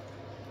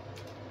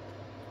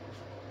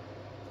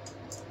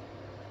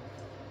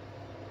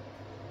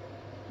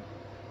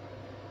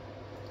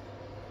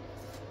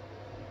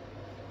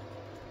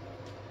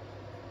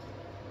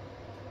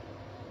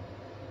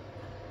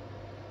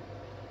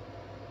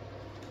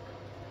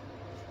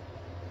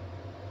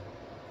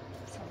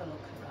 Have a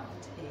look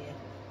around here.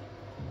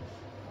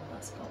 Oh,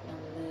 that's got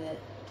one there.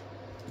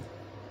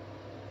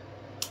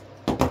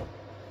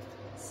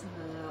 So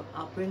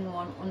I'll bring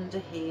one under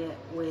here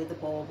where the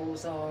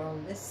baubles are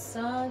on this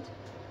side.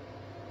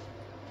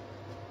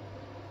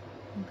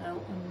 And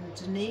go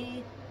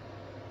underneath.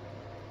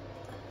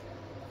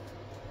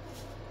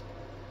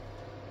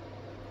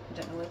 I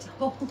don't know where to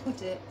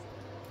hold it.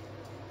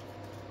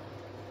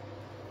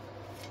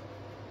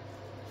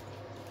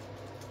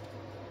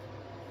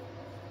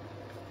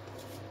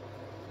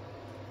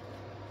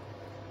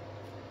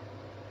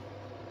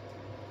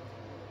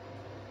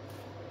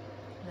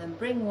 And then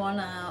bring one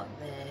out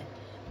there.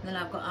 And then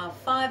I've got our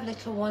 5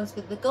 little ones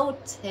with the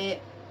gold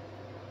tip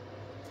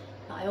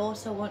that I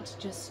also want to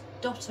just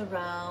dot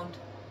around.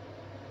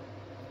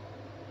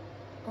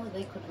 Oh,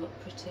 they could look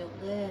pretty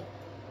up there.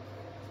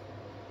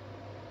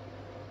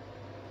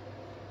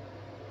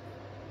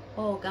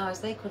 Oh guys,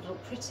 they could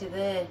look pretty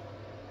there.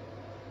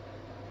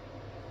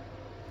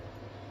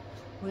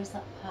 Where's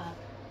that pack?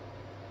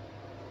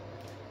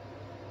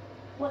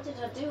 What did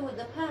I do with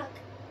the pack?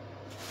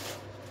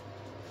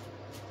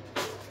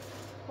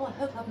 Oh, I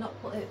hope I've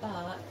not put it back.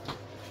 I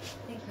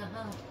think I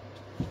have.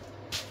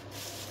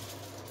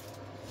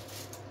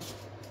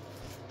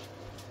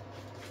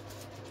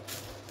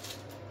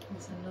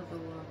 There's another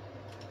one.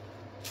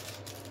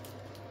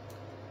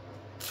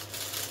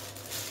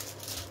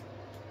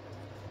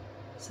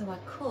 So I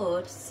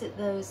could sit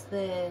those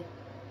there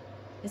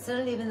instead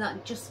of leaving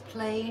that just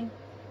plain.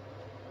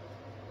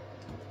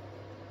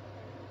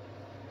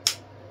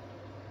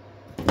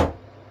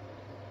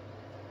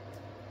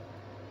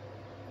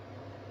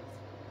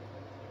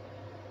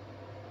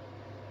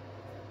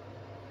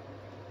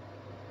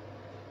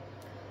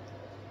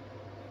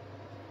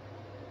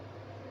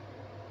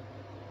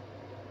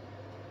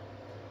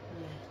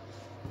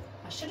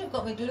 I should have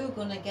got my glue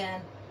gun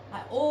again.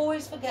 I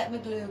always forget my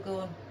glue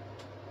gun.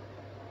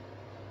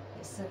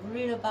 It's a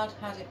real bad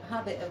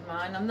habit of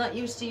mine. I'm not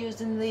used to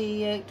using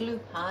the glue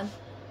pan.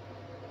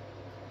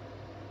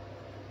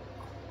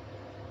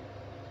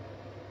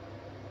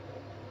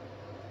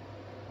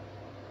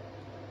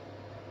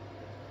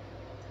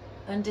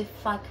 And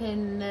if I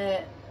can,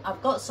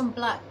 I've got some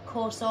black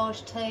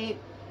corsage tape.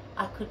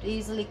 I could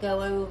easily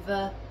go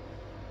over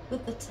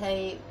with the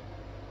tape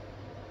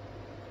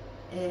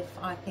if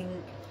I think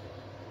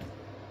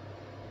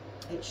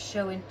it's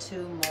showing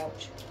too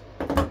much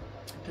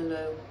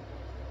glue.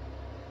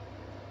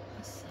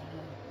 So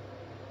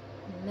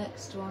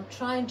next one,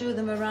 try and do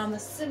them around the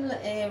similar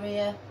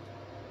area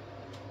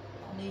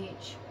on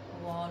each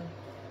one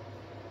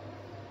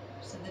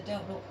so they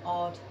don't look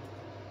odd.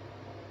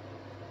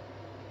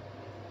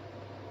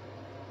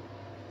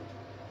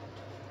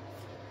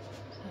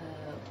 So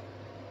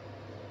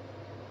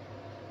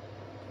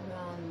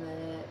around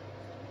there.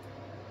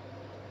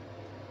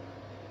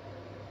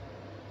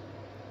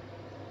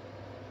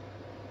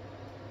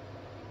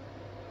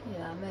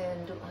 Yeah, I may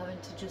end up having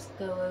to just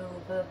go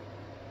over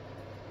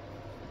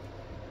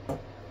with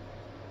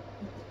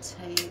the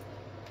tape.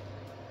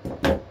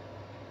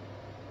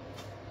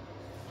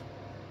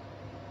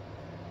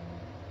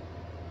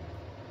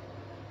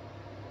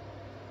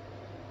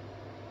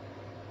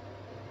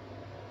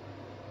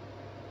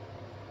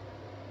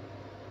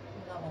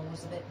 That one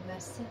was a bit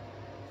messy.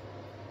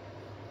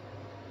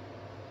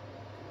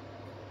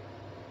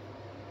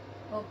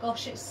 Oh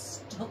gosh, it's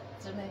stuck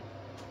to me.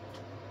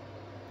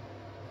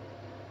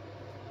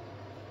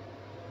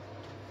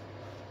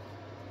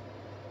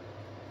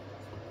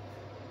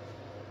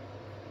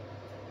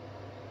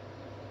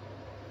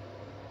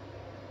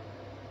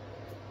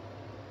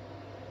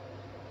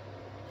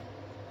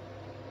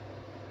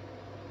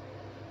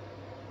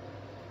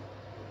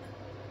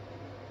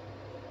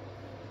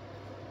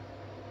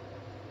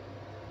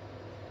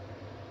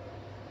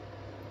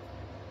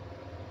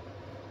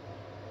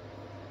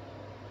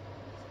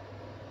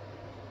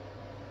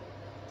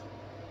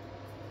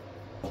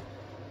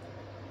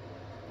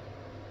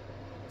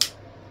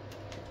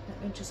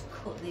 Let me just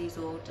cut these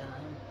all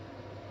down.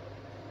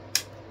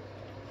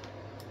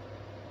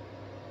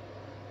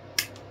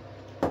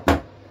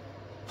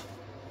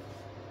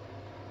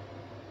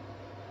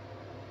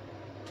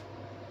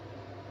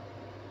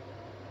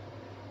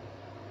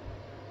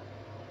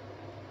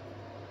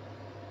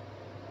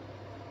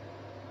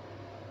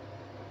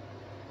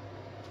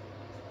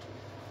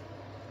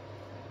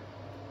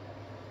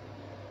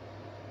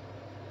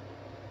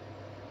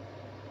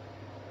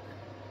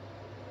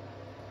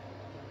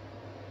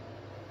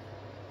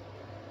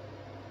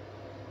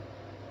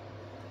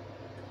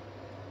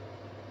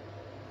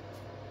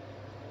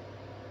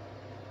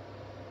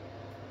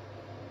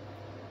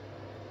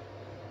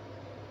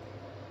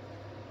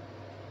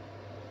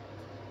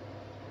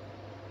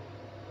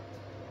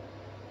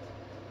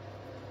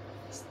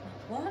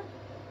 One.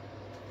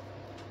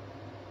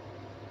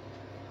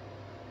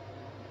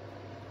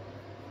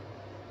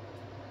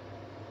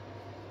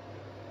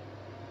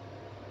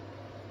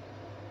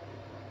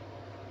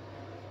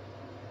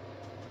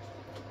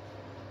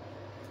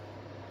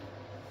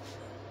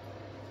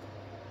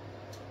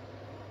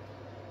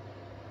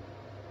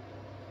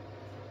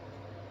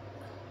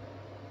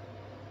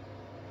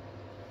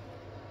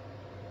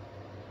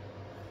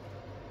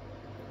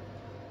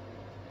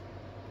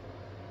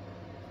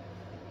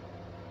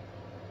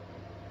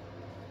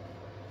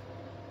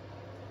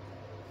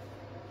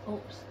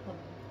 Oops,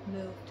 I've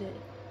moved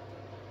it.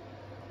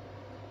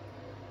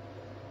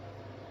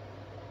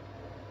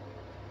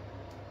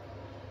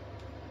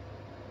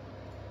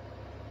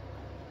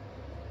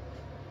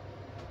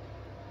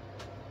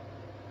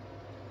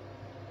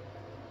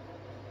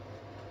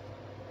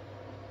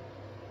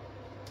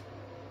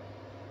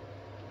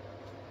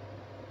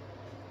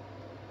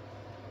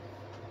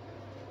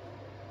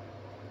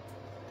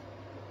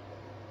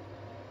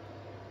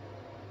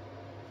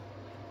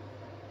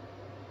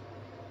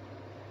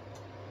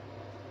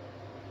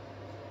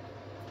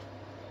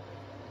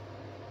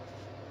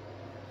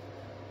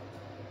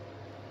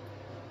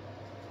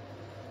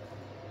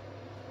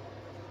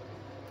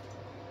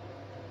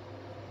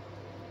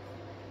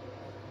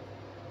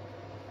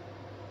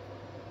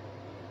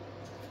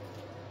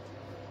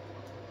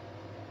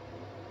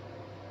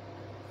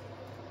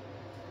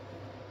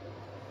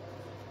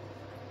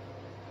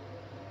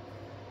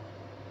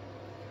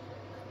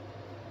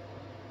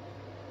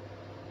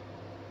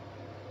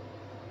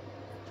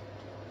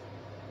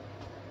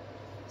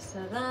 So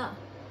that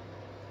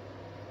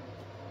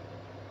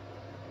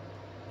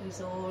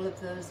is all of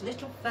those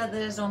little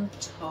feathers on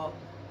top.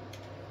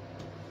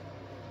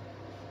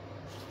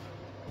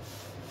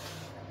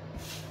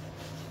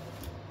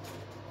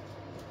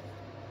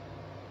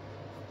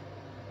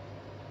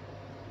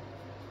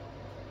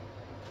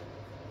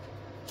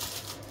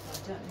 I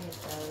don't need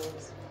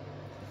those.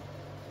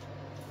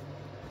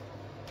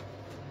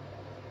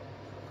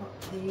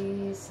 Got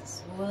these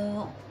as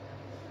well.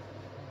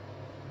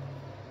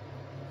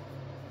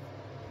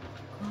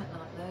 Quite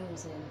like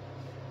those in.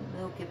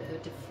 They'll give it a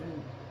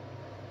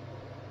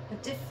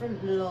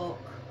different look.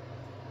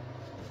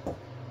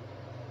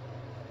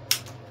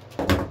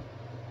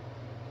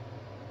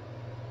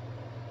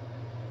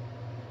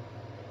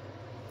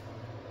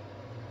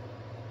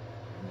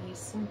 Maybe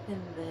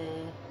something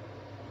there,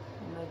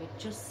 or maybe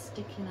just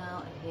sticking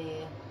out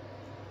here.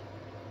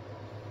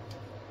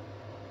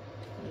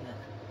 Yeah.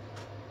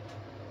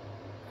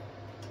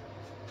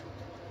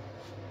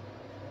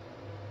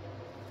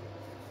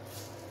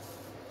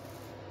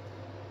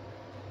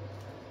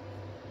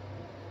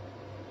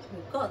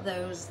 We've got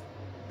those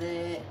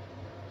there.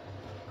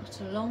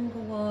 Got a longer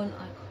one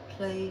I could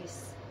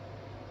place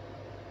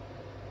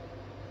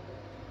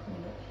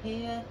coming up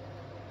here.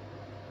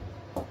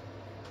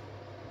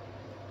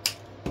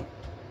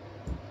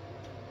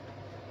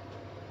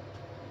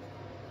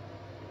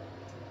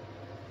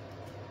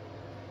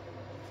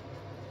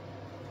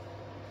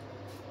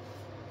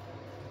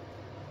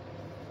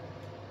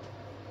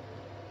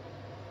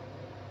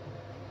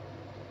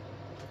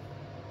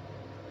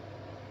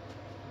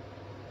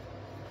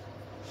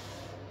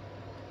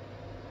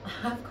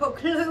 I've got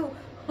glue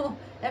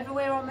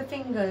everywhere on my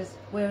fingers,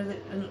 but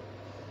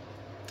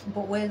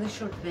where they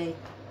should be.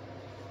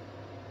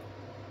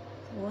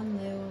 So one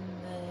there, one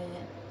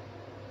there.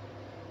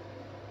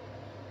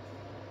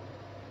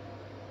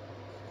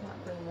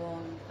 Might bring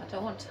one. I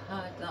don't want to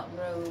hide that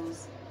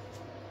rose,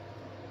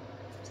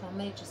 so I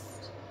may just.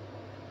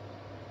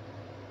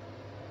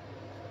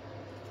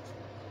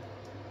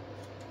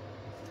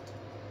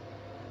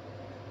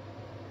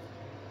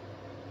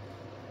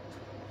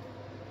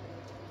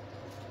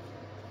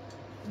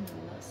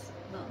 That's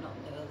not go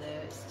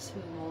there, it's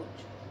too much.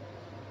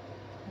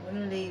 I'm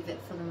going to leave it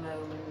for the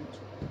moment.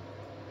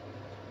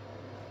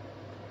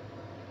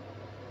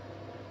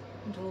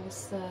 And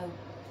also,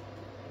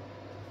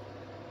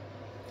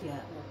 yeah,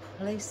 we'll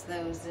place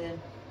those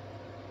in.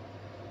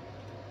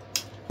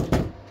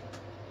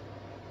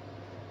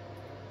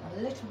 A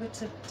little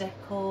bit of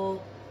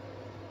decor.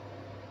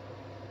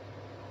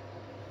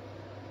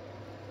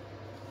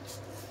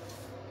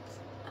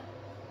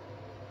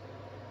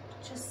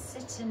 Just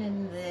sitting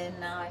in there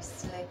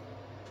nicely.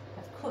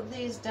 I've cut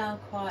these down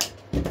quite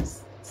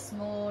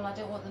small. I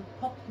don't want them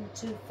popping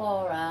too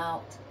far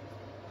out.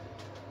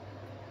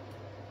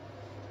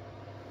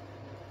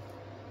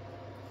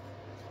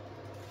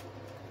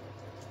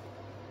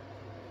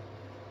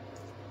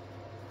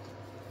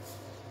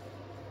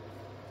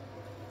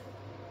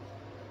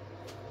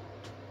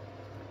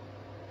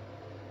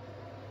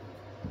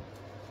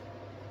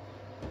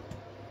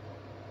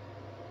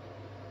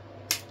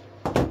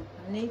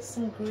 I need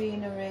some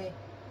greenery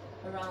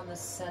around the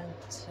centre.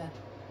 So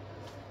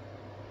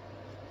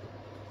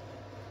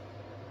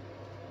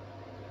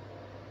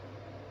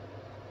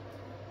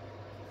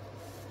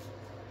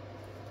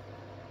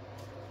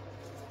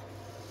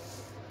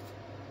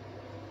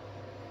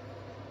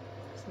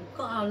we've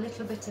got our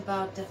little bit of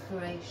our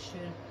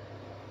decoration.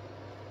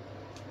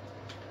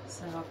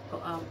 So I've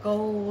got our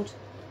gold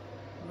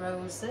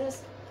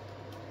roses.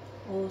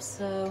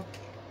 Also,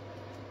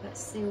 let's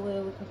see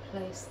where we can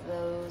place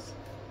those.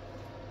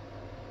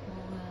 1,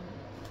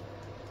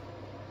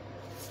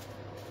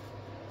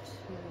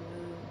 2,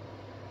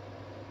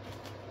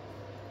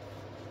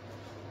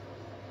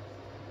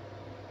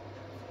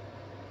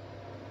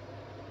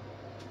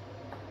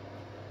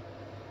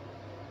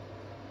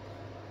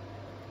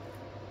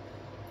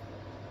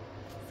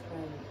 3.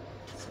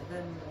 So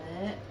then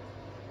there.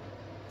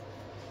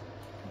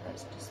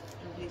 Let's just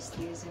release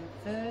these in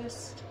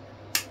first.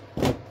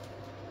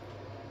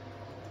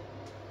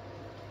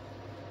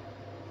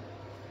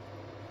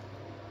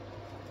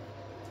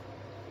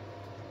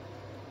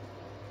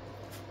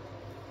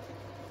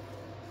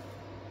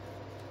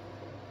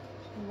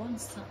 One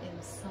sat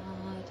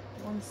inside,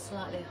 one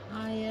slightly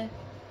higher.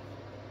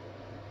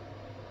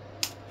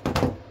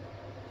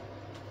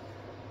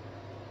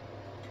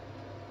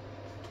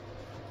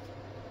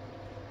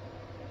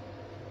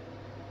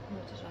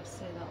 Where did I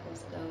say that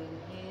was going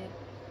here?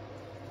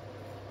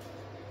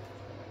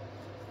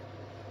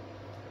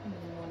 And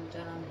then one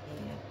down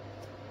here.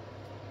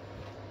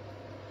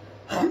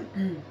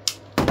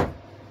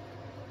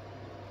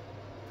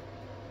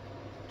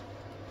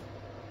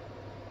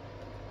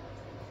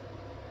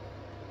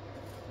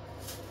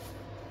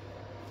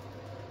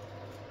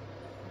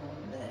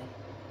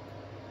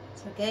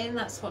 So again,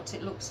 that's what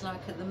it looks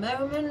like at the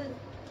moment.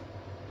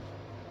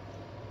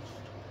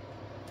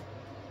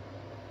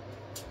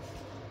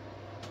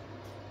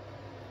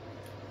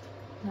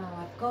 Now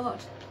I've got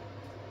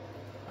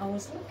I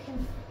was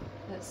looking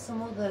at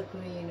some other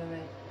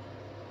greenery.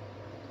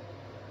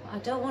 I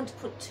don't want to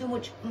put too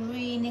much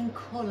green in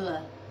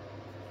colour.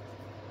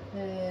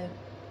 La,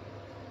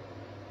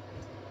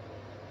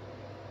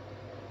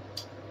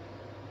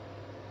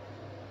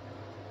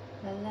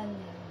 la, la, la.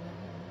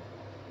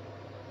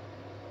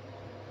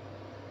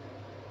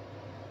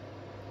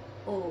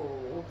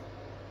 Oh.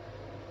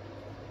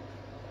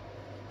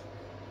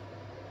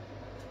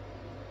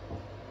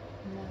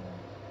 No,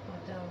 I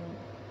don't.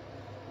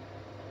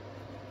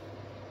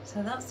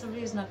 So that's the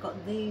reason I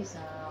got these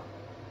out.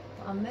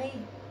 I may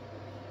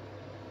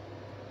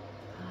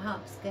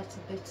perhaps get a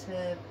bit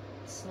of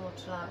sort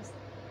of like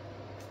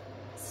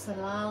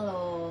salal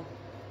or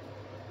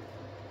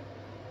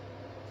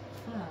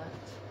that.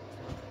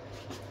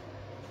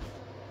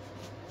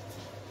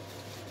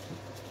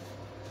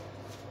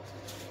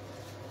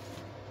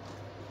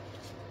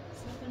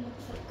 Let's have a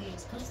look at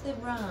these. Because they're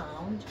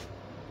round,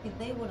 I think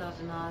they would have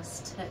a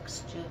nice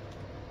texture.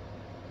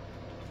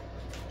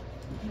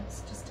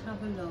 Let's just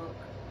have a look.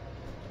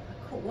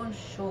 I cut one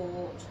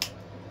short.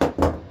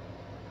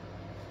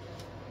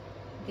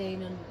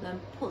 Again, and then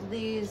put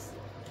these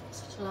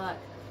sort of like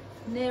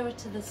nearer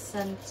to the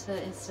centre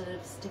instead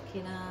of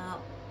sticking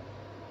out.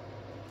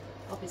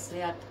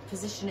 Obviously I'd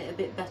position it a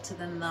bit better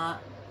than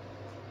that.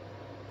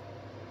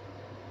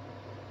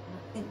 And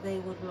I think they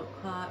would look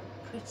quite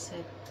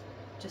pretty,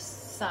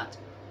 just sat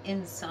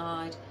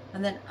inside,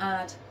 and then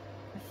add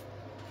a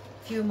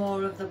few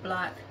more of the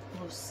black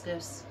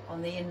muscus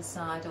on the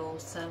inside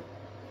also.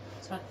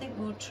 So I think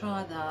we'll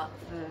try that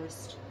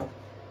first.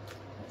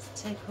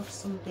 Let's take off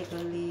some bigger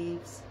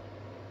leaves.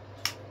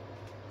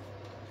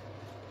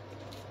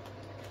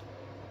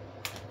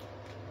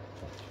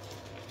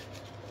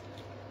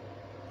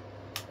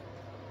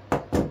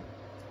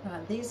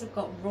 Right, these have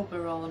got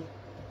rubber on,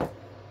 and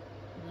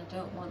I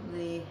don't want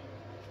the,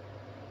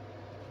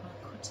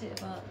 I'll cut it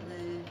about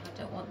there, I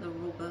don't want the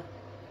rubber.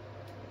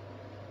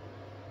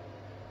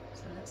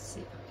 So let's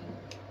see if I can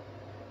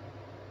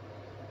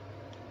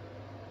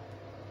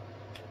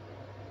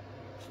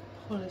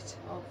pull it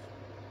off.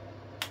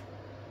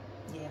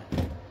 Yeah.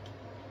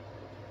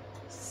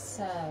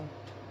 So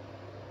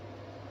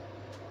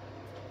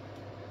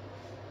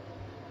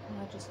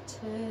I'll just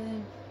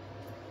turn,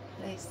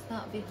 place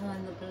that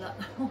behind the black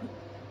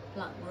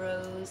black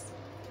rose.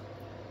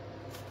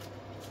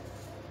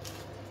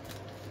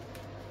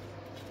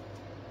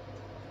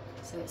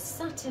 So it's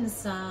sat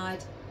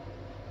inside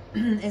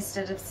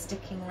instead of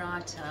sticking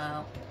right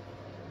out.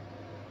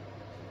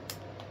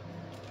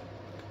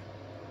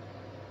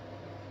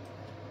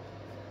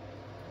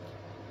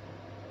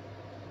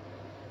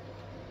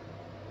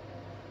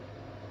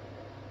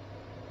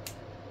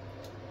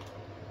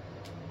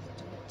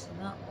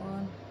 That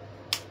one.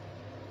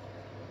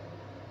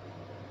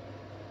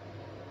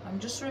 I'm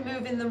just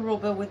removing the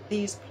rubber with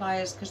these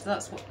pliers because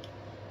that's what,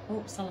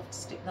 oops, I'll have to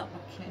stick that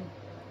back in,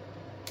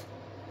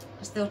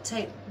 because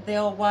they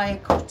are wire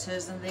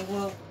cutters, and they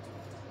will,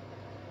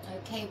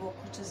 cable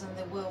cutters, and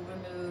they will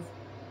remove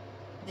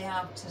the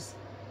outer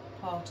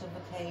part of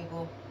the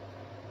cable.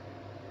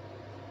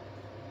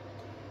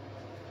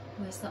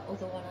 Where's that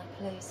other one I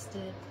placed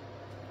in?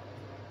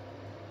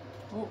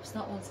 Oops,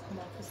 that one's come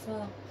off as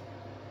well.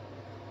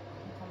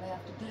 I may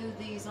have to glue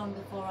these on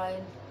before I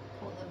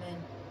put them in.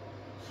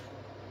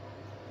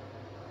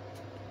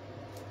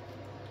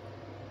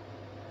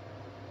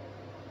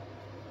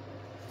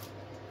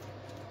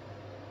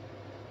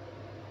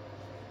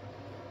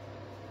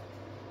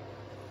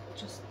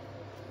 Just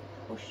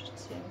push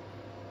it in.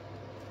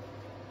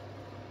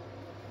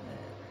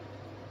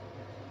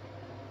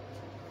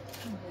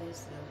 And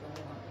there's the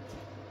other one.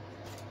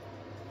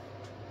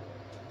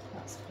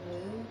 That's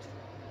glued.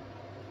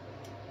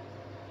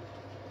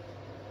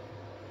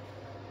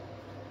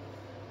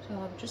 So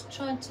I'm just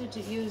trying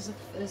to use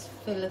as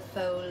filler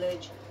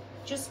foliage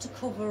just to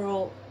cover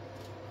up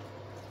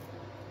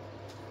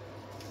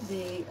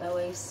the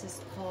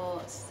oasis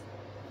parts.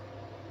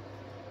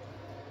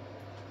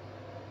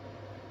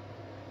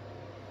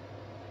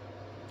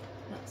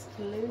 That's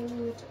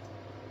glued.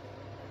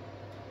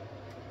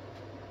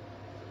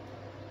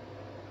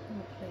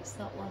 I'll place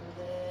that one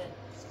there.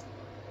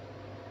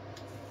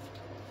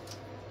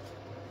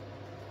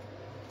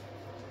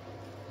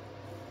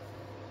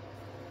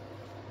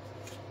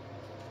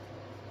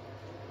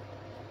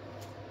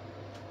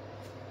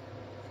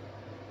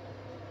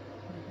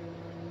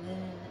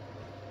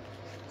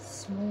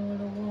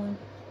 Smaller one.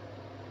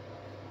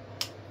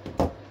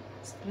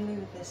 Let's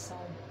glue this on.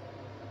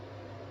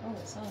 Oh,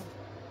 it's on.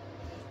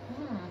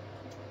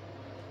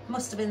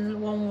 Must have been the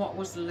one what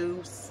was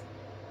loose.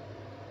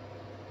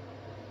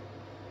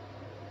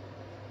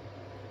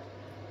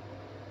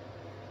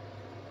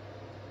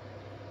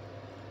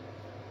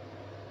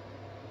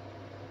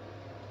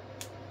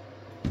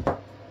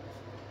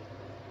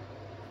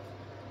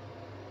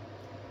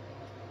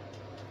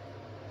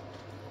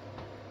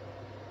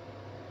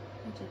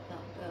 Where did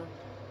that go?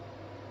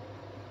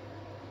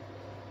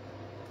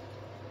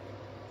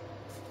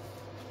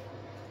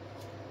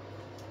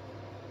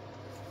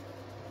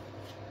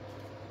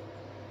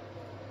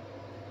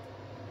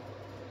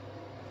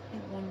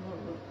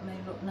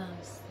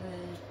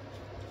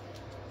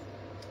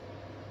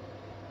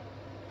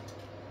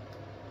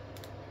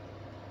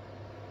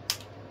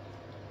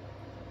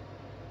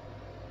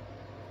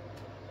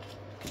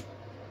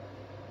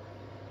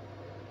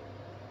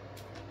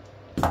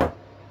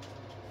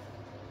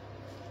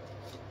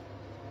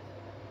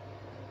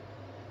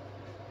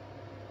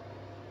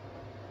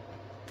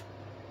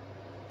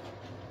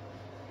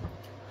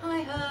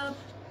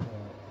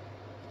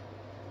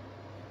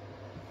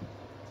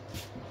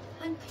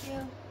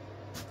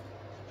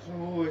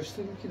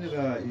 was thinking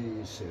about you,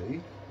 you see.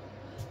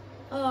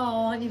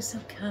 Oh, aren't you so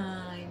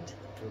kind?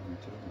 Told me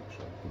too much,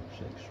 so I couldn't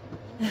say straight.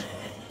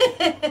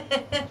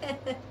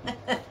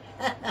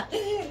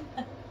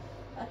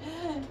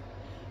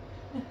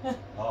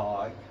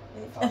 Oh,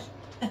 if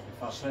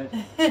I said...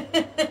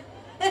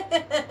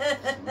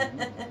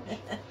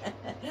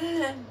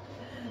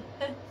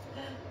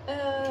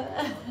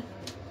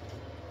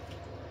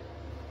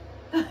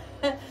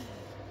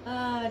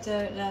 I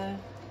don't know.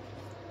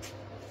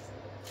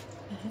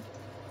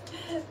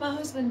 My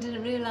husband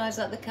didn't realise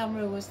that the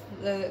camera was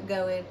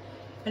going,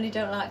 and he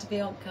don't like to be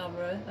on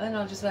camera, and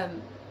I just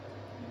went,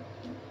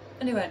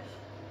 and he went,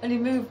 and he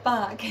moved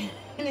back,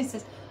 and he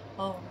says,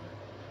 oh, I want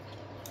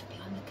to be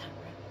on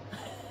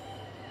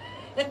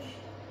the camera.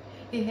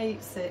 He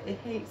hates it,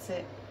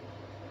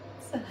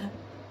 So,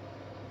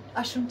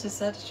 I shouldn't have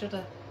said, should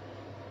I?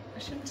 I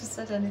shouldn't have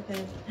said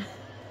anything.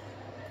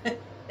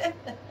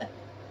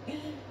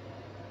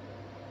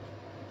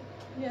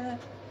 Yeah.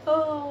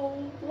 Oh,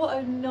 what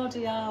a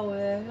noddy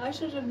hour. I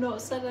should have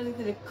not said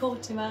anything to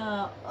cut him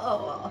out.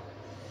 Oh.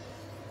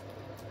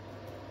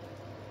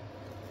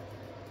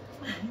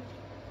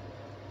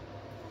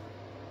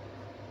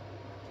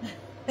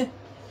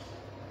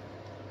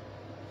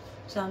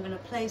 So I'm going to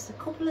place a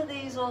couple of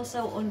these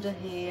also under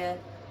here,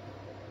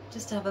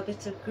 just to have a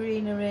bit of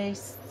greenery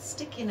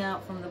sticking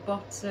out from the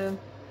bottom.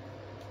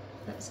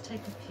 Let's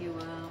take a few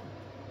out.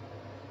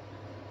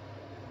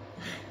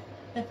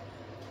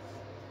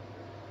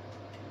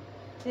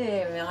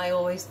 Here, I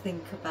always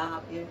think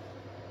about you.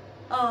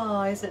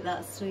 Oh, isn't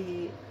that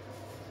sweet?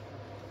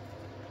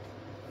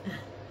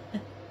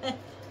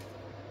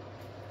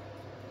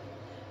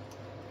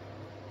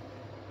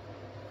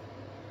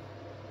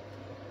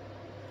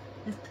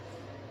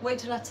 Wait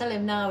till I tell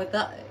him now with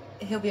that,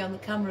 he'll be on the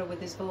camera with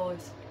his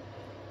voice.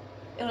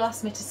 He'll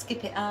ask me to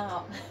skip it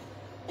out.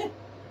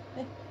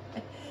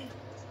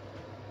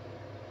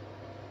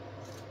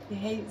 He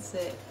hates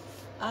it.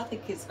 I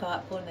think it's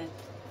quite funny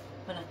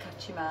when I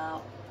catch him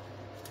out.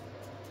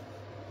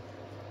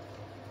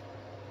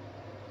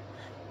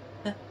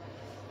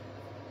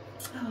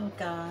 Oh,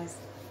 guys.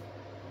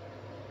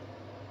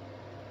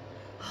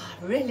 Oh,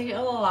 really?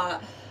 Oh,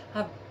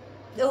 I'm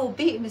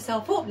beating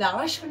myself up now.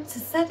 I shouldn't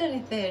have said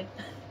anything.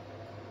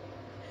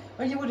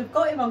 Well, you would have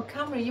got him on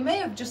camera. You may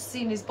have just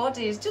seen his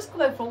body. He's just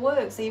come home from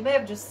work, so you may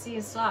have just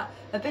seen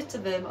a bit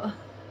of him.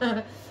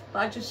 But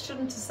I just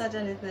shouldn't have said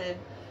anything.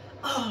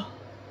 Oh,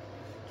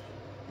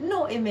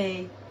 naughty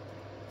me.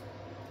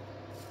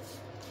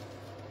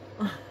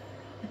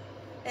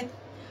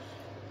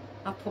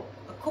 I put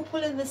a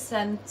couple in the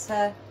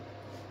centre.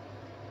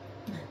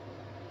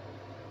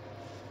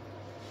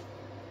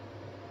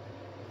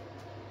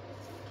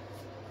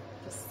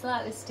 Just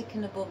slightly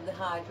sticking above the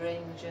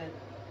hydrangea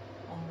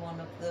on one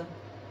of them.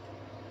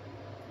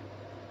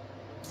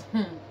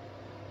 I'll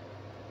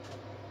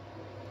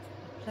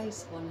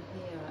place one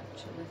here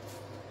actually,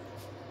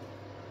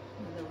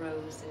 with the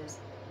roses.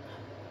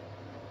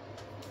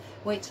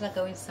 Wait till I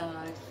go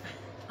inside.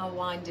 I'll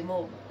wind him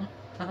up.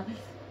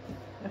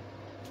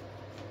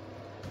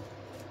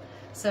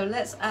 So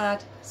let's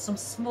add some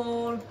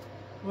small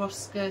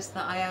ruscas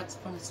that I had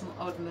from some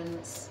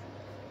oddments.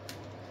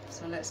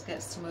 So let's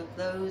get some of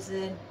those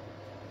in.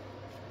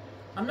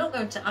 I'm not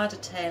going to add a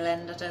tail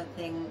end, I don't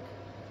think,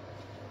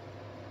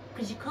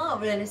 because you can't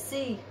really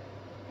see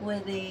where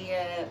the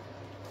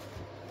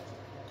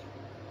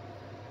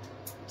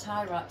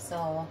tie wraps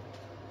are.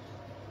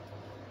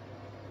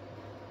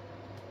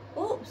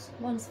 Oops,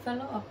 one's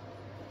fell off.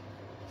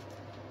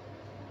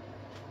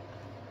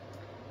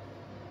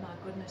 My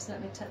goodness,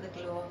 let me take the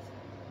glue off.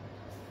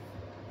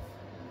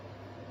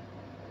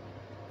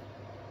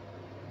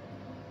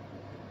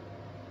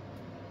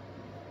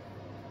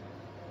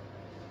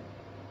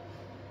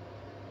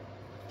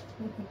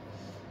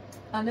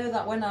 I know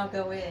that when I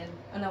go in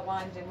and I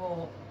wind him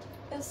up,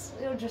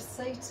 he'll just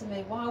say to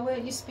me, why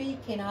weren't you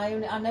speaking? I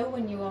know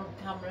when you're on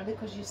camera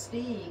because you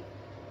speak.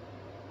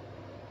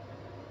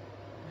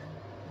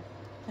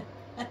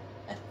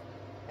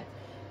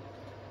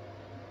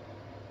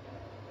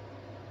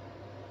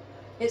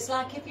 It's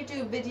like if you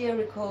do video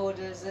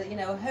recorders, you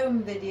know,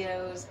 home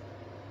videos,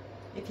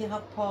 if you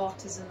have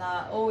parties and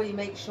that, or you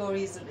make sure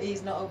he's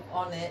not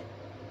on it,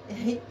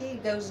 he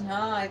goes and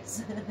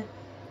hides.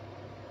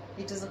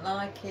 He doesn't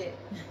like it.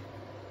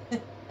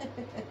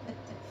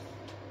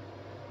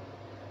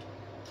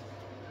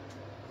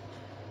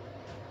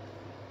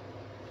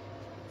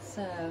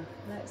 So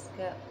let's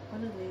get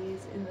one of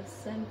these in the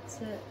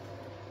centre.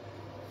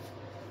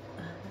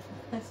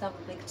 Let's have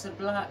a bit of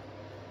black.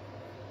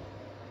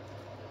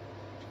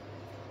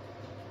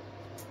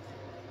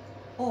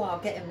 Oh, I'll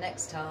get him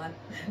next time.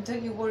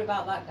 Don't you worry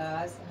about that,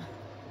 guys.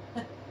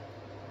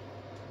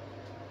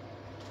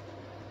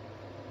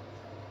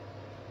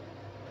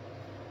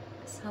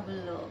 Let's have a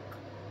look.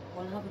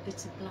 We'll have a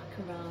bit of black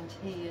around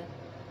here.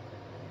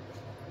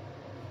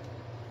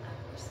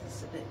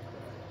 This is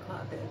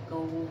quite a bit of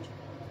gold.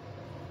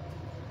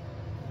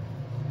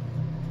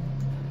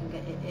 I can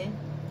get it in.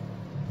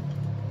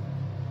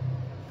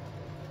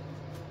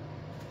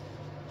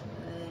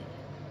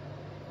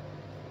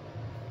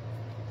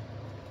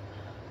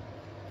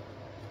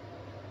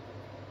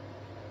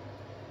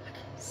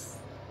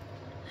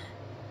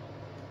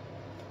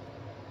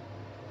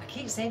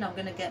 keep saying I'm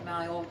going to get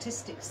my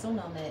autistic son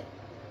on it,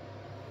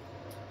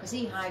 because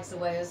he hides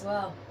away as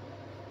well.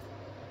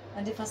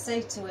 And if I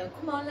say to him,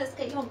 come on, let's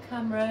get you on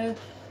camera,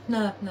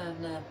 no, no,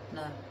 no,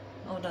 no,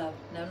 oh no,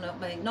 no,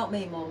 not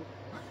me, Mum.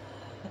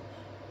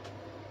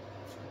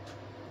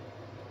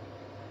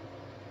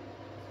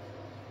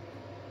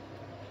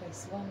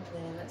 Place one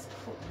there, let's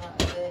put that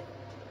there.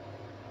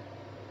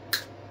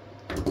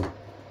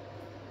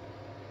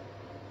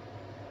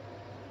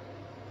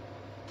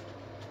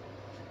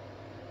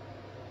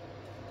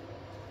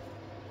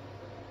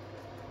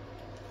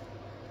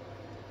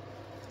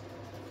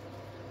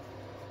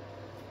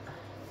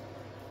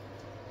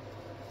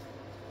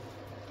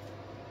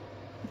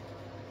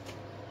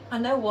 I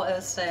know what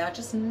he'll say, I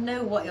just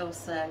know what he'll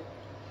say.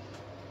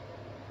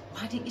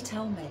 Why didn't you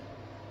tell me?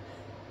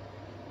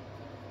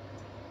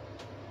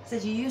 He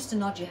said, you used to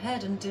nod your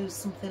head and do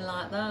something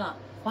like that.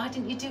 Why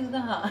didn't you do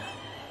that?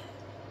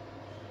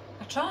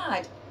 I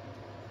tried.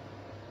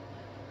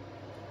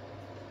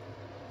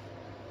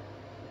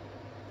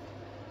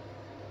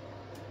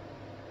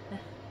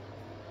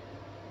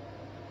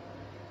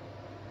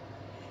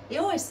 He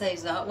always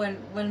says that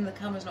when the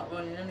camera's not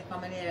running and if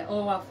I'm in here.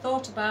 Oh, I've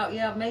thought about you,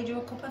 I've made you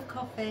a cup of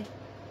coffee.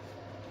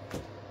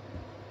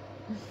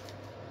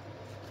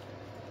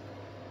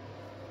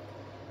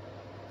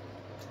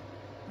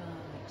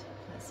 Right,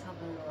 let's have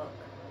a look.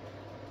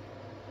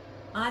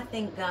 I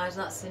think, guys,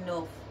 that's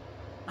enough.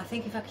 I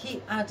think if I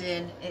keep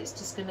adding, it's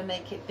just going to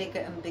make it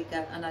bigger and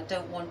bigger, and I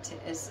don't want it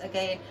as,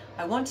 again,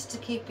 I wanted to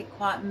keep it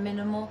quite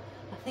minimal.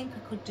 I think I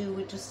could do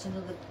with just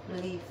another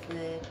leaf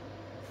there.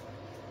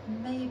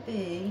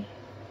 Maybe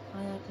I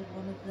added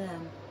one of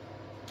them.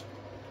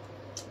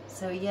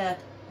 So yeah,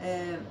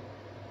 I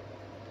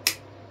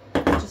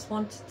just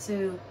wanted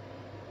to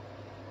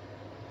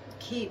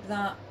keep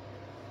that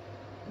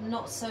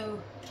not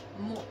so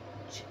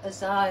much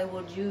as I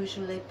would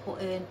usually put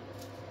in.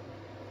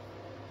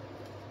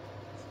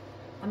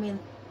 I mean,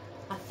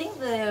 I think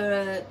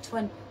they're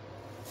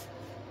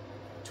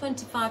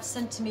 25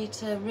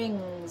 centimetre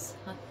rings,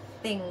 I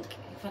think,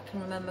 if I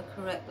can remember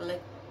correctly.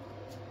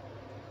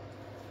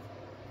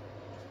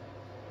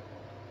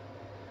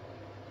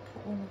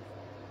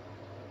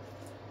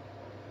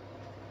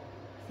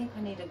 I think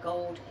I need a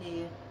gold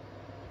here.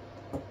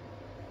 Oh,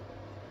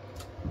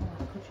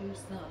 I could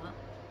use that.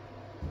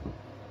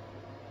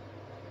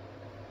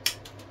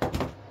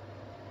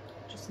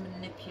 Just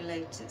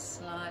manipulate it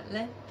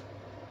slightly.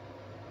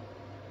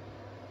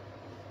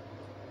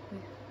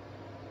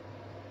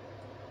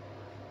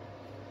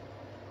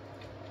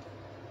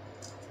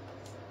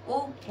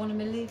 Oh, one of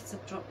my leaves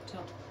have dropped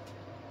off.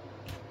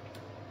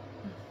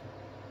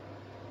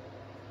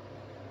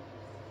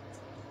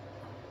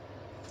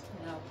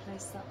 Now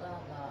place that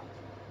like that.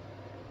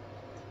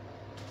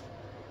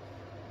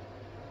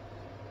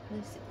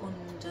 Place it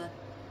under.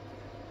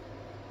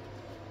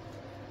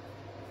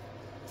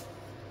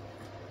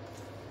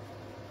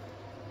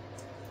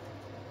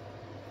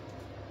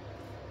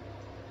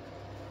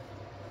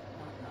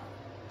 Like that.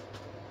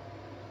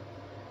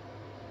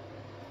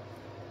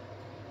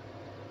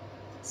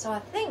 So I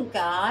think,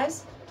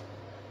 guys,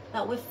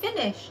 that we're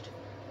finished.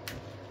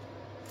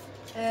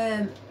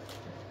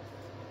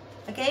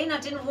 Again, I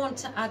didn't want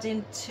to add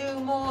in too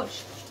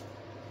much,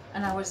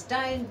 and I was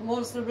dying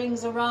once the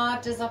rings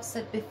arrived, as I've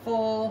said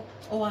before.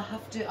 Oh, I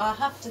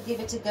have to give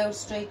it a go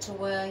straight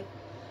away.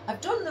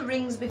 I've done the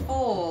rings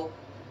before,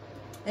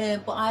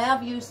 but I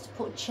have used to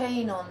put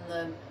chain on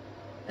them,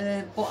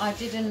 but I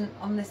didn't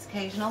on this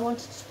occasion. I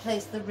wanted to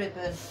place the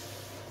ribbon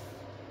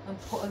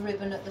and put a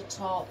ribbon at the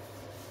top,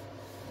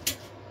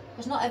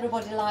 because not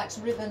everybody likes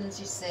ribbons,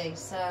 you see.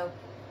 So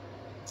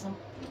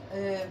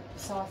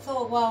I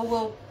thought,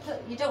 well,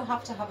 you don't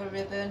have to have a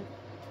ribbon.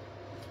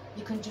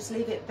 You can just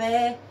leave it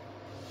bare,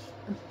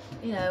 and,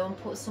 you know, and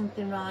put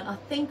something around. I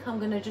think I'm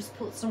going to just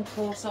put some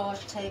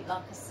corsage tape,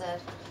 like I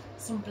said,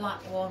 some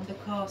black one,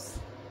 because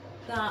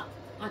that,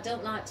 I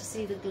don't like to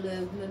see the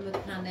glue, the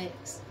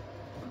mechanics.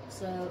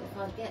 So if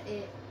I get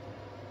it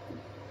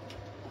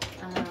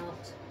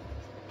out.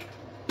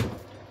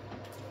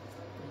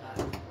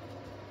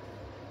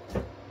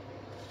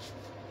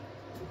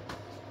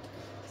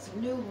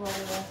 New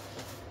roller,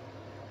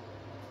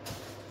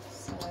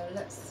 so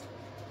let's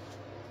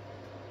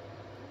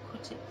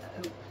cut it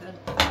open,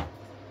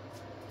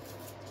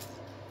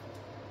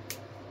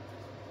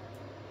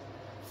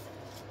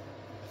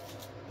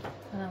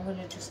 and I'm going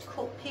to just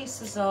cut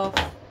pieces off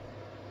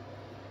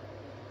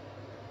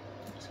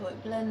so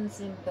it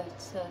blends in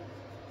better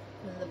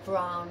than the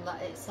brown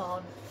that it's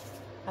on.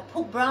 I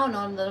put brown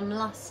on them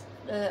last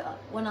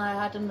when I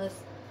had them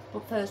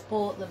first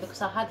bought them,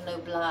 because I had no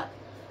black.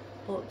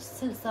 But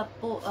since I've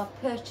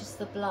purchased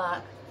the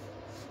black,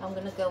 I'm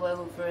going to go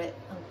over it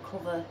and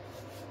cover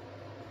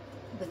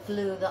the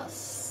glue that's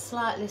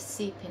slightly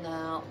seeping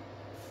out.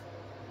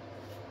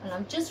 And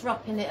I'm just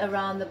wrapping it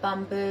around the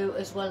bamboo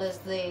as well as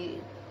the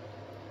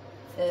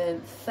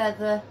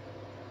feather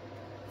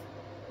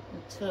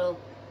until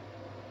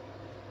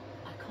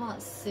I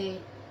can't see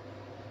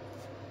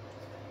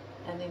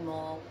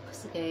anymore.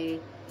 Because again,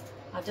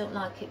 I don't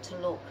like it to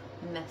look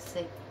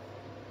messy.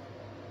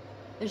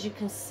 As you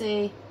can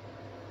see,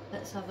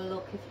 let's have a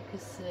look if you can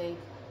see.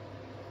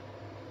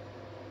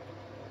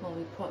 Well,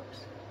 we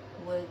perhaps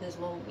where there's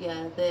one,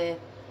 yeah, there.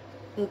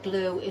 The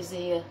glue is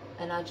here,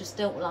 and I just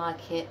don't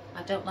like it.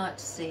 I don't like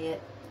to see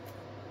it.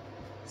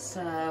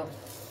 So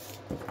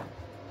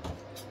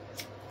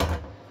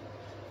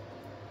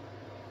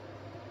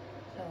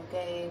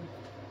again,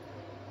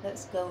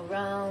 let's go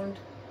round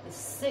the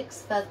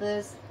 6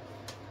 feathers,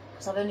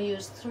 because I've only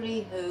used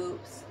 3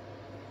 hoops.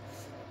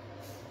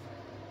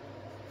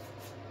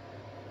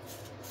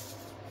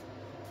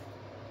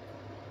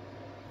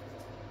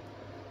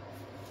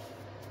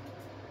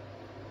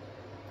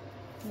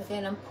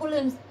 Again, I'm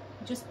pulling,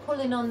 just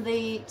pulling on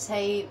the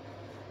tape,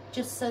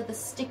 just so the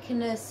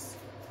stickiness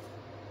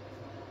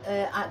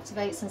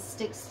activates and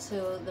sticks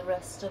to the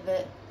rest of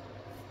it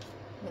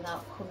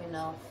without coming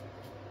off.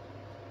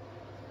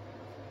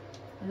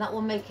 And that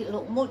will make it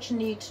look much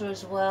neater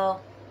as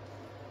well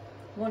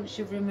once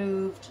you've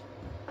removed,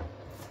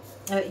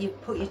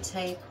 you've put your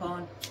tape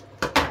on.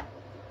 Let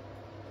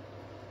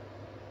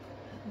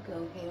me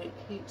go here, it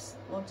keeps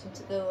wanting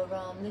to go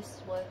around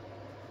this way.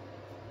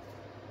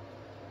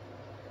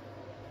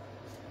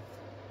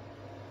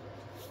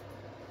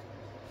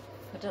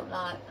 I don't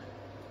like,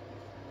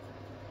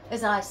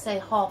 as I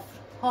say, half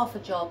a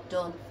job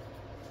done.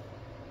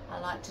 I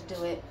like to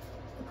do it,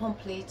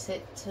 complete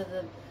it to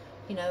the,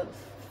 you know,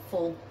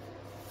 full.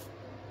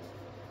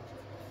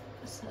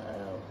 So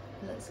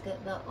let's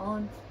get that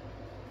on.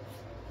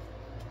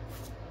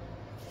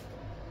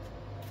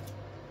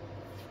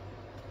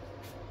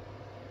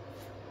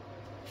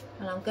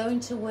 And I'm going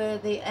to where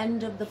the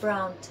end of the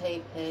brown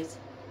tape is,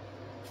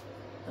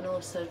 and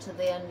also to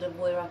the end of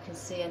where I can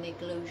see any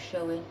glue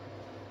showing.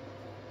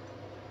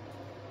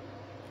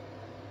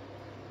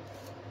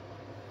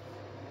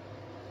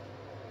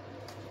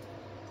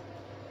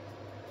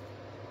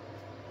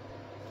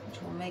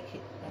 Which will make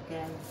it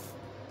again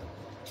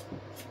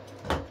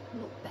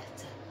look better.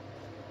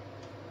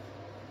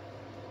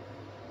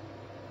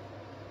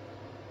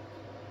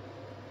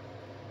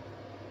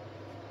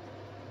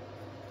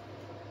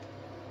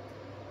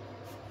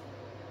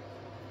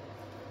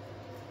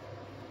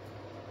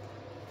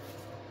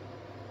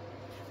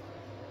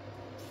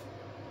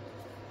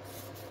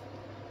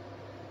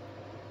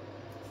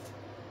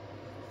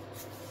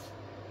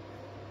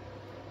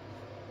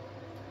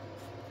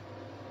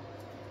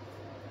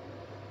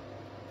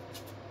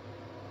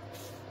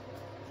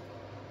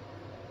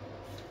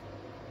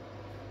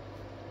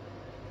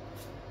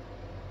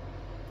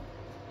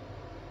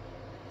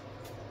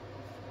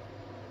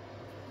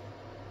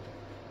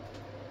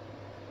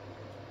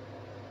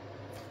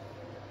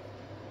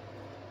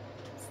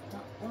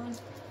 One.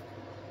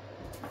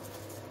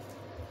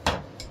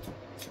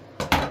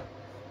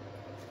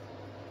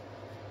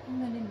 How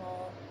many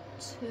more?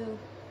 2.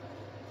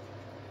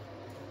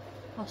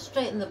 I'll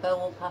straighten the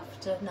bow up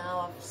after,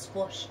 now I've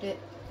squashed it.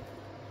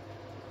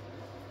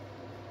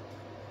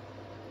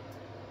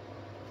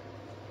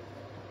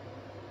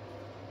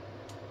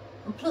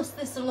 And plus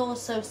this will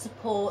also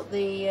support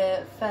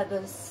the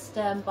feather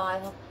stem by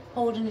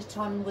holding it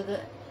on with a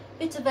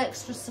bit of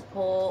extra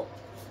support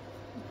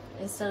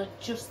instead of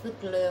just the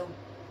glue.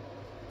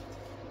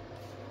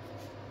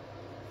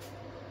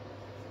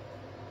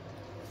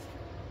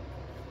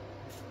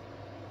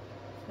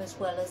 As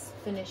well as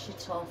finish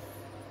it off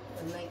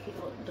and make it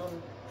look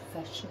done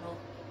professional.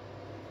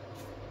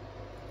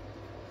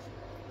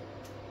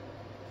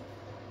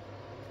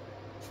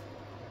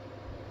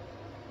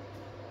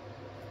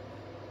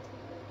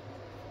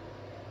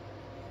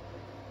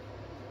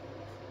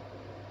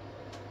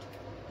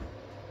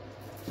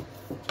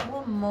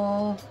 One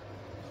more,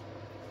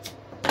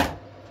 I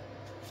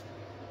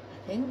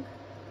think.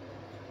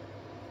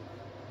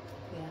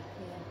 Yeah.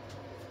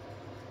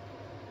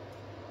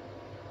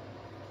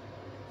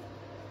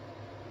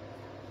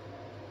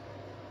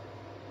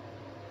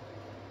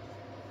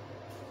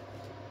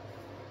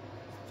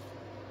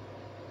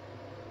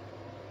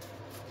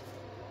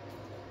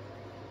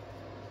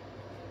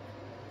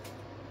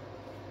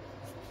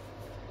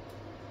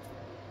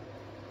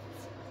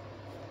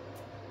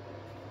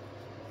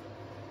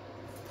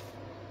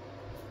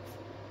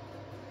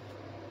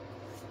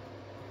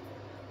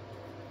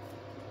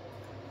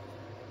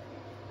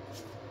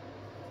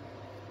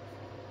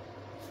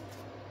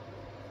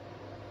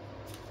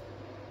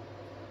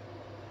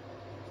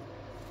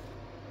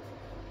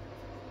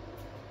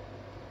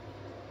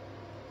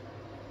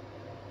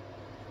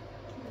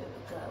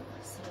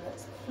 So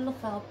let's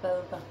fluff our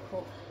bow back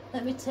up.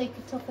 Let me take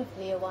it off of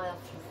here while I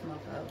fluff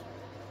my bow.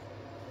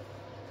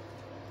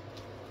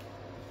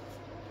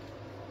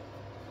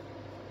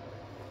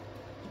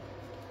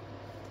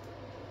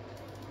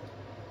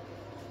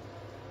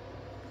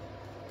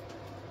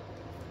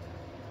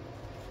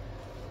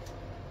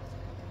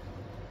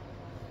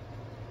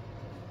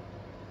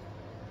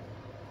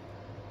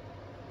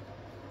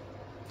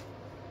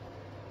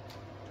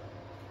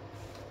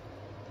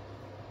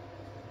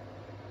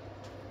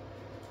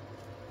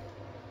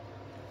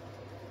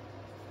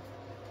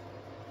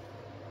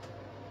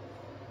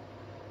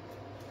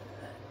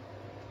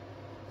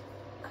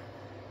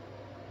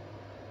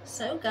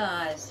 So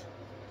guys,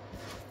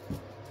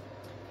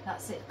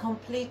 that's it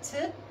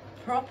completed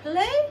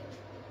properly.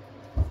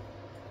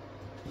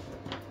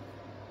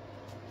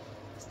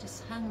 Let's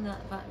just hang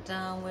that back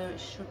down where it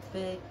should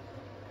be.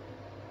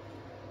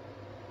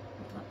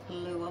 Get that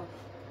glue off.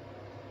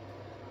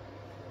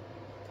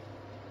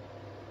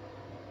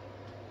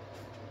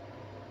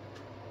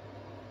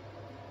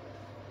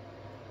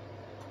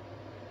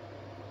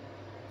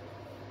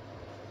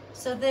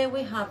 So there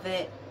we have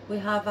it. We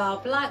have our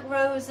black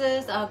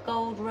roses, our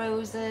gold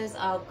roses,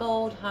 our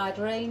gold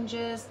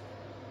hydrangeas,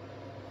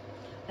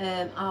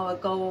 our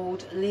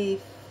gold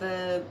leaf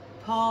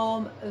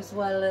palm, as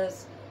well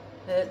as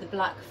the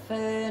black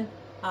fern,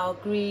 our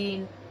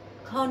green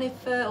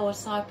conifer or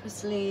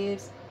cypress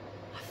leaves.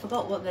 I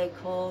forgot what they're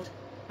called.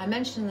 I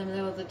mentioned them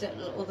the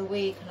other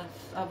week and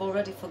I've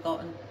already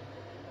forgotten.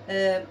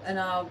 And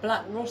our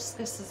black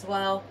ruscus as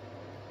well,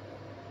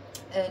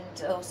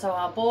 and also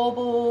our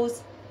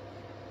baubles,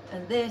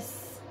 and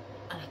this,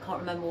 and I can't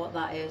remember what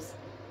that is,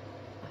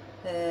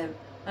 and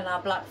our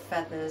black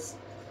feathers.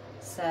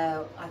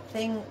 So I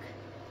think,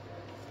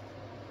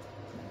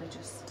 let me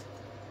just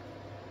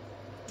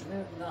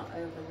move that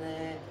over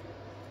there,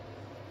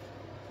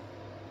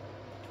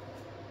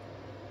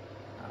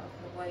 out of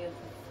the way of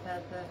the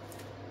feather.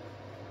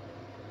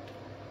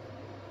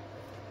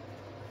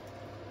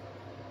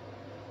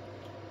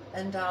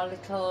 And our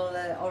little,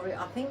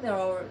 I think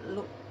they're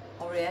look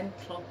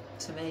oriental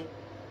to me,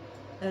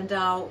 and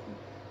our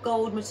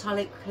gold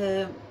metallic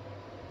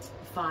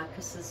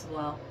ficus as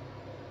well,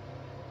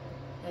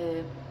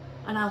 and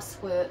our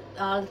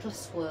little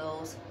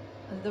swirls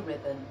and the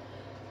ribbon.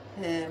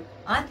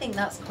 I think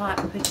that's quite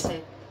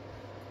pretty.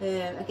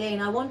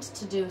 Again, I wanted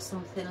to do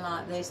something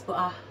like this,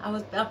 but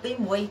I've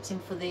been waiting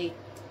for the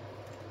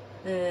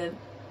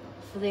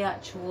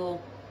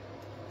actual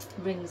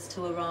rings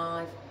to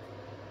arrive.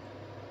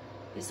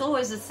 It's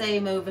always the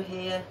same over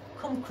here.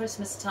 Come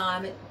Christmas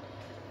time,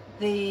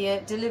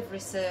 the delivery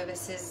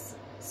service is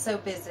so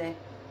busy.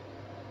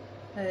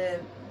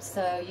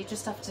 So you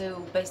just have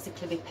to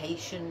basically be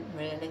patient,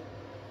 really.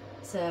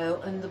 So,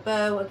 and the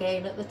bow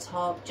again at the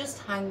top, just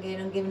hanging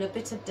and giving a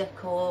bit of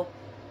decor,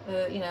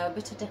 you know, a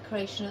bit of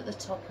decoration at the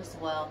top as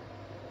well.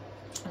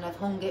 And I've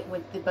hung it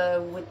with the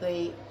bow with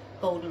the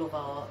gold love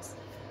hearts.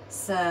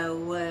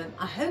 So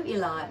I hope you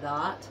like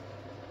that.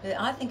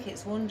 I think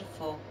it's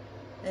wonderful.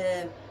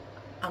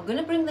 I'm going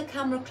to bring the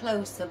camera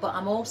closer, but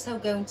I'm also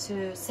going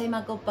to say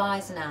my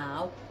goodbyes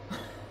now.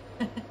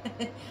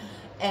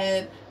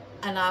 And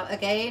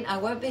again, I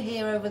won't be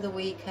here over the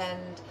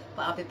weekend,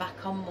 but I'll be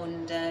back on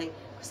Monday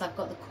because I've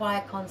got the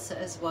choir concert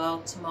as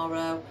well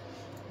tomorrow.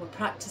 We're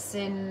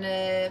practicing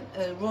a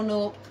run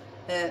up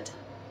at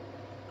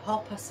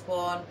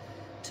 1:30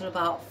 till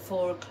about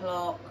 4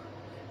 o'clock,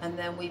 and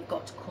then we've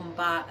got to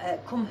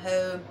come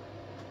home,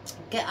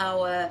 get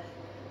our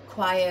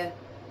choir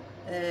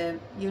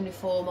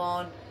uniform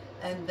on,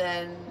 and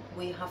then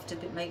we have to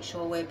make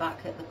sure we're back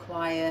at the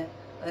choir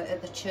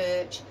at the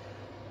church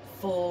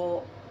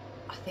for,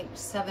 I think,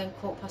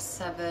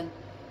 7:15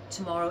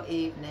 tomorrow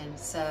evening,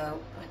 so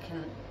I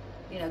can,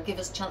 you know, give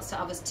us a chance to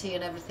have us tea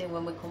and everything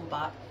when we come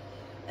back.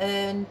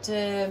 And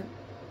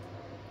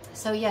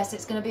so yes,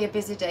 it's going to be a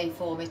busy day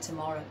for me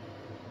tomorrow.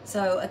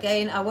 So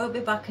again, I won't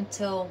be back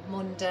until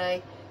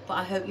Monday, but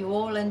I hope you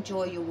all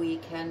enjoy your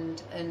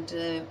weekend. And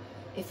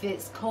if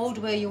it's cold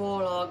where you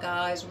all are,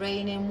 guys,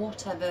 raining,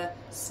 whatever,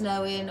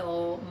 snowing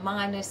or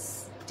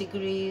minus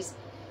degrees,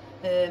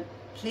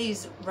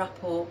 please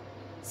wrap up,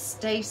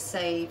 stay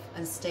safe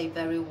and stay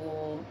very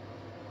warm.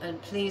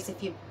 And please,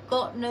 if you've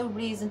got no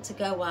reason to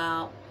go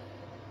out,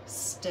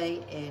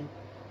 stay in.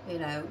 You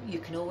know, you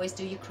can always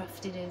do your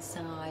crafting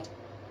inside.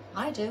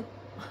 I do.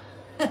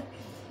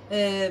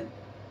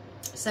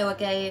 So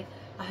again,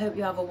 I hope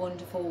you have a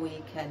wonderful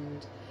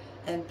weekend.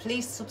 And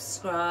please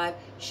subscribe,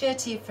 share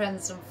to your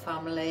friends and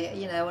family,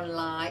 you know, and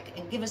like,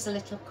 and give us a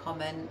little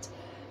comment,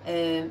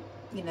 you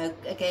know,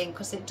 again,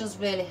 because it does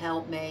really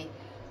help me.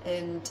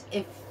 And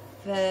if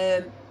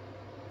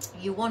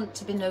you want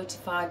to be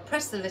notified,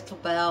 press the little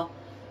bell,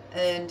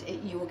 and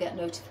you will get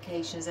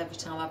notifications every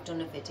time I've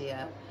done a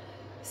video.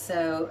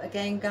 So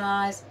again,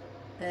 guys,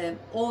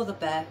 all the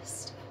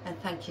best, and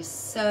thank you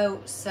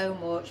so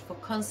much for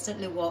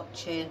constantly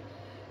watching,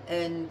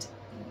 and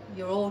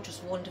you're all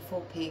just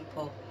wonderful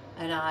people,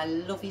 and I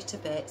love you to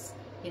bits.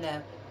 You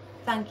know,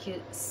 thank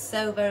you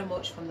so very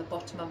much from the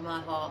bottom of my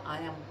heart. I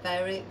am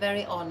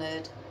very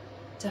honoured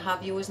to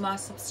have you as my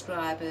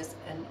subscribers,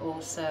 and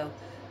also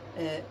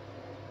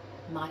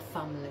my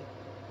family.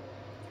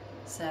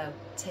 So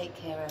take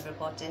care,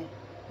 everybody,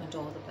 and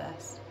all the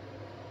best.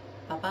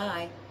 Bye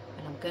bye.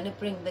 And I'm going to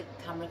bring the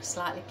camera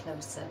slightly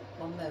closer.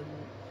 One moment.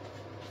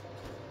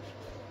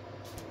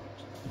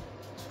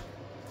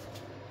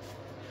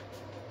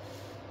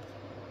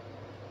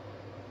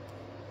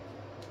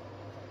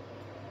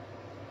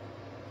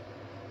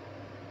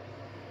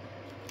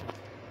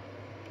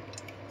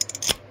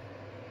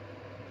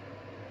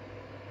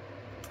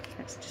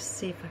 Let's just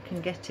see if I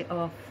can get it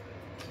off,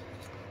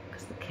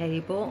 because the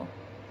cable.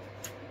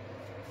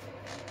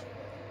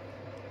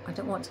 I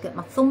don't want to get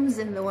my thumbs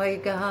in the way,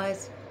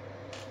 guys.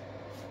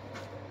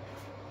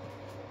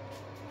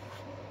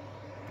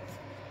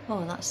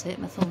 Oh, that's it,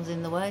 my thumb's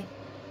in the way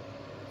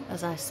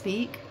as I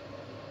speak.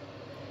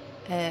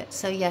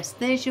 So yes,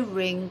 there's your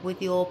ring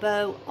with your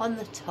bow on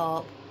the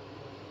top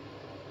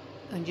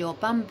and your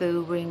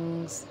bamboo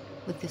rings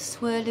with the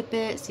swirly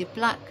bits, your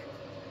black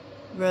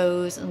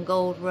rose and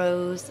gold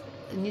rose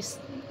and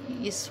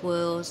your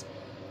swirls.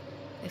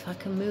 If I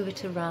can move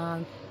it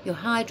around, your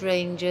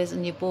hydrangeas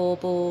and your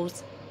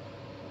baubles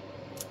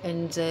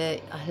and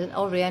an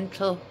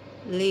oriental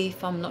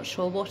leaf, I'm not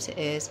sure what it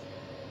is,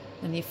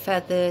 and your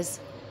feathers,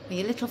 and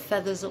your little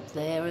feathers up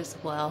there as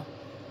well.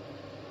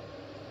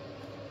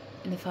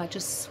 And if I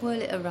just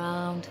swirl it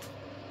around,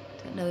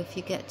 don't know if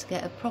you get to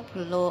get a proper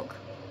look.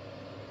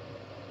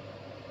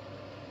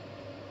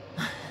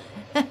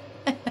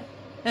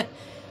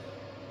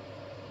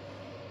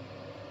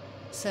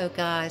 So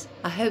guys,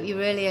 I hope you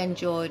really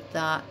enjoyed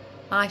that.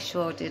 I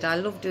sure did. I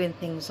love doing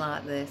things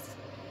like this.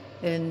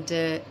 And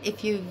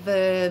if you've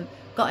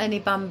got any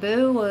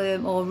bamboo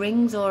or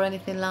rings or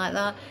anything like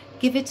that,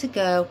 give it a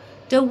go.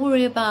 Don't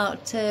worry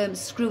about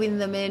screwing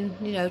them in,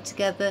 you know,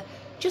 together.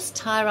 Just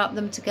tie wrap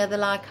them together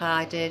like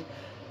I did.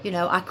 You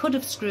know, I could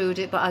have screwed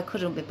it, but I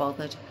couldn't be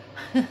bothered.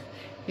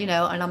 You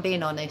know, and I'm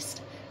being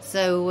honest.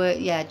 So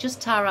yeah,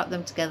 just tie wrap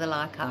them together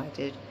like I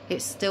did.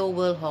 It still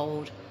will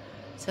hold.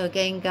 So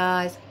again,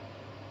 guys,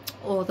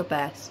 all the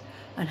best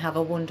and have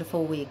a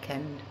wonderful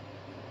weekend.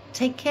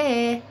 Take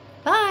care.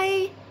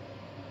 Bye.